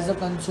there as a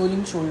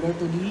consoling shoulder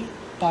to the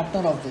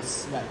partner of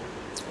this guy.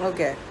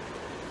 Okay.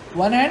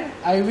 One hand,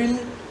 I will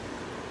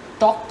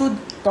talk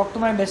to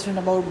my best friend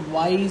about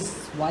why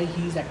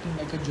he's acting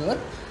like a jerk,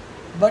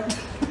 but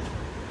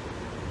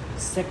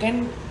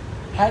second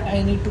hand,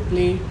 I need to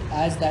play it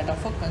as that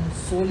of a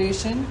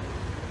consolation,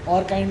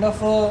 or kind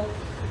of a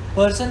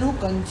person who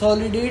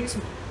consolidates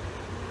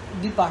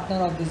the partner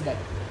of this guy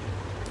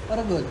or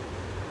a girl.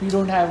 We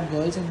don't have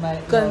girls in our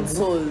group.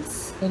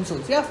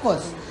 Consoles, yeah, of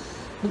course,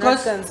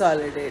 because Not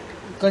consolidate.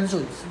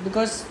 consoles,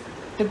 because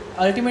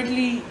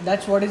ultimately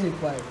that's what is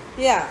required.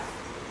 Yeah.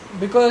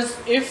 Because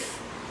if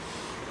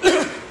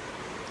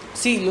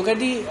see, look at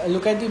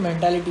the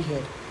mentality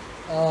here.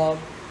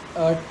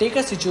 Take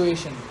a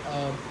situation.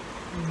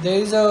 There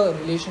is a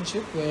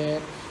relationship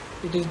where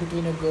it is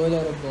between a girl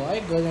and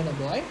a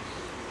boy.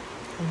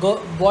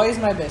 Boy is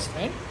my best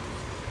friend,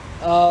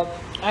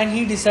 and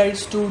he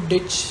decides to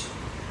ditch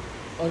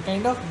or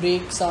kind of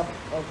break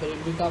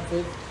up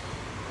with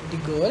the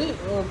girl,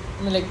 or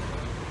I mean, like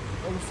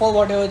for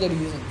whatever the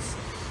reasons.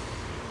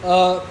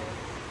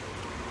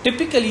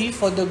 Typically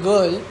for the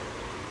girl,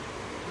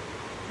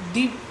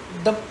 the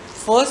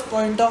first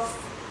point of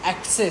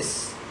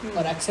access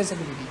or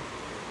accessibility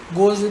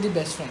goes with the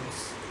best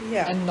friends,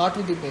 Yeah. and not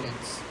with the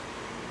parents.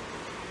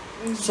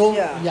 So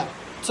Yeah.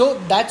 so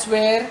that's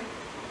where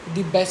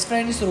the best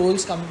friend's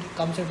roles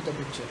comes into the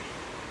picture.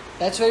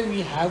 That's why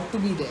we have to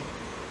be there.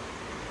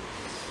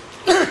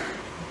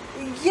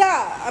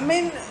 Yeah, I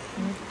mean,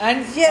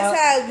 And yes,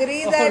 I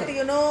agree that,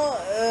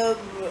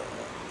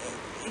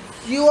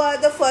 you are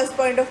the first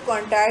point of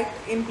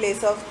contact in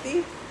place of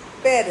the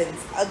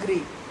parents.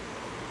 Agree.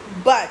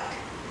 But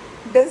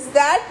does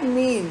that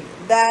mean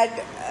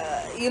that,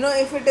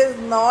 if it is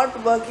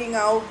not working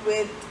out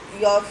with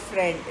your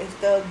friend, if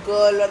the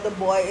girl or the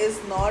boy is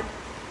not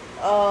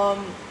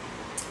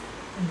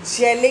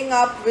gelling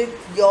up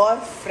with your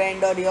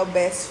friend or your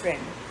best friend,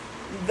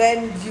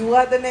 when you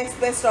are the next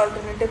best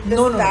alternative,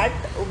 does that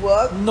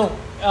work? No.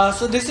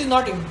 So this is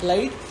not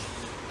implied.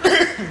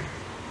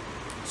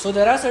 So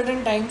there are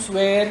certain times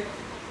where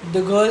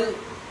the girl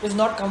is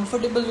not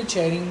comfortable with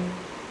sharing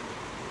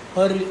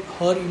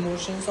her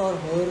emotions or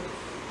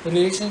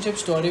relationship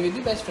story with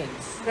the best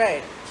friends.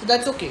 Right. So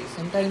that's okay.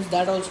 Sometimes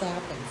that also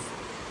happens.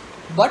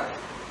 But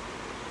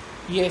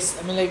yes,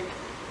 I mean, like,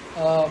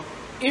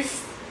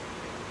 if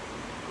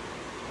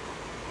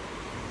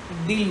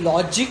the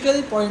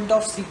logical point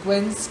of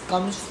sequence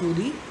comes through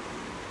the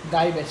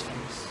guy best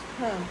friends,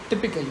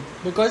 typically,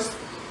 because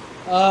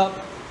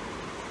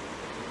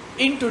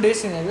in today's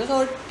scenarios,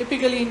 or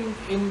typically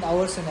in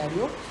our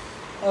scenario,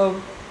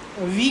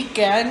 we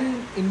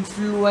can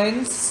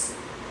influence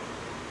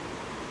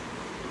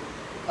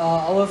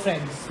our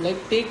friends. Like,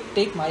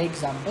 take my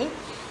example.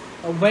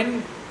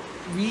 When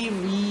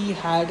we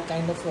had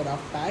kind of a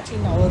rough patch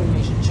in our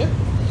relationship,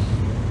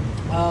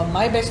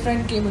 my best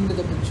friend came into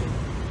the picture,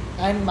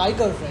 and my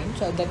girlfriend,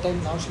 so at that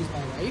time, now she's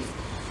my wife.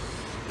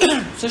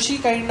 So she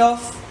kind of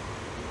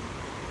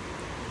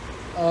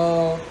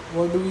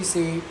what do we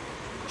say,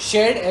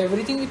 shared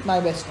everything with my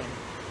best friend.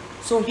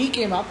 So he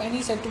came up and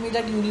he said to me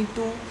that you need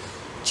to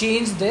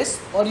change this,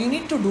 or you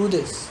need to do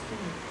this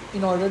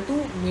in order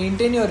to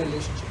maintain your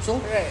relationship. So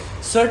Right.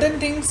 certain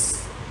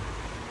things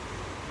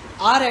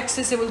are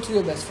accessible through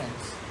your best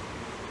friends.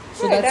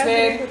 So Right, that's I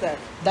where agree with that.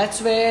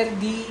 that's where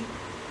the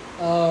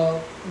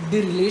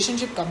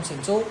relationship comes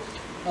in. So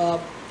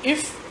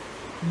if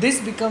this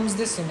becomes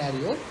this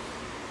scenario,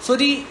 so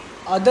the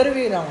other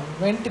way around,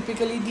 when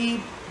typically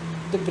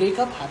the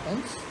breakup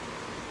happens,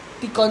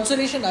 the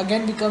consolation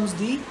again becomes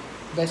the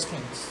best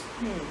friends,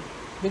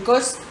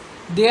 because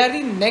they are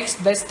the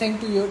next best thing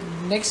to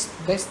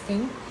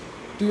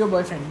your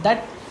boyfriend.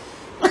 That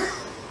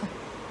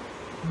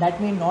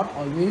may not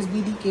always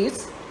be the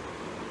case,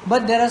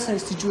 but there are some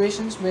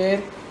situations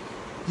where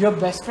your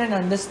best friend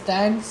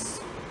understands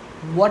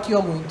what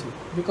you're going through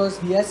because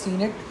he has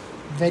seen it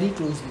very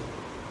closely.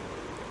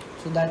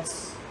 So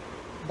that's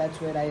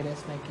where I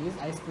rest my case.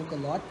 I spoke a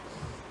lot.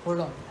 Hold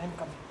on, I'm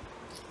coming.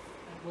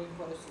 I'm going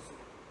for a susu.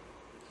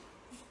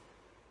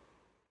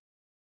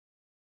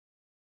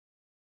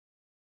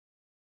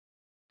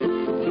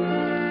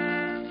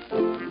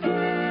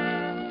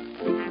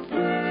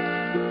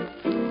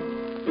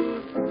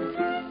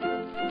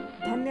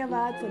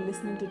 Dhanyavad for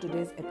listening to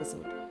today's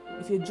episode.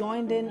 If you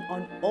joined in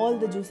on all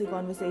the juicy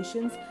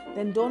conversations,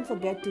 then don't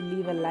forget to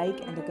leave a like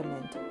and a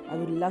comment. I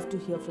would love to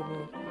hear from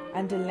you.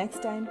 Until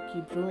next time,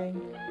 keep brewing.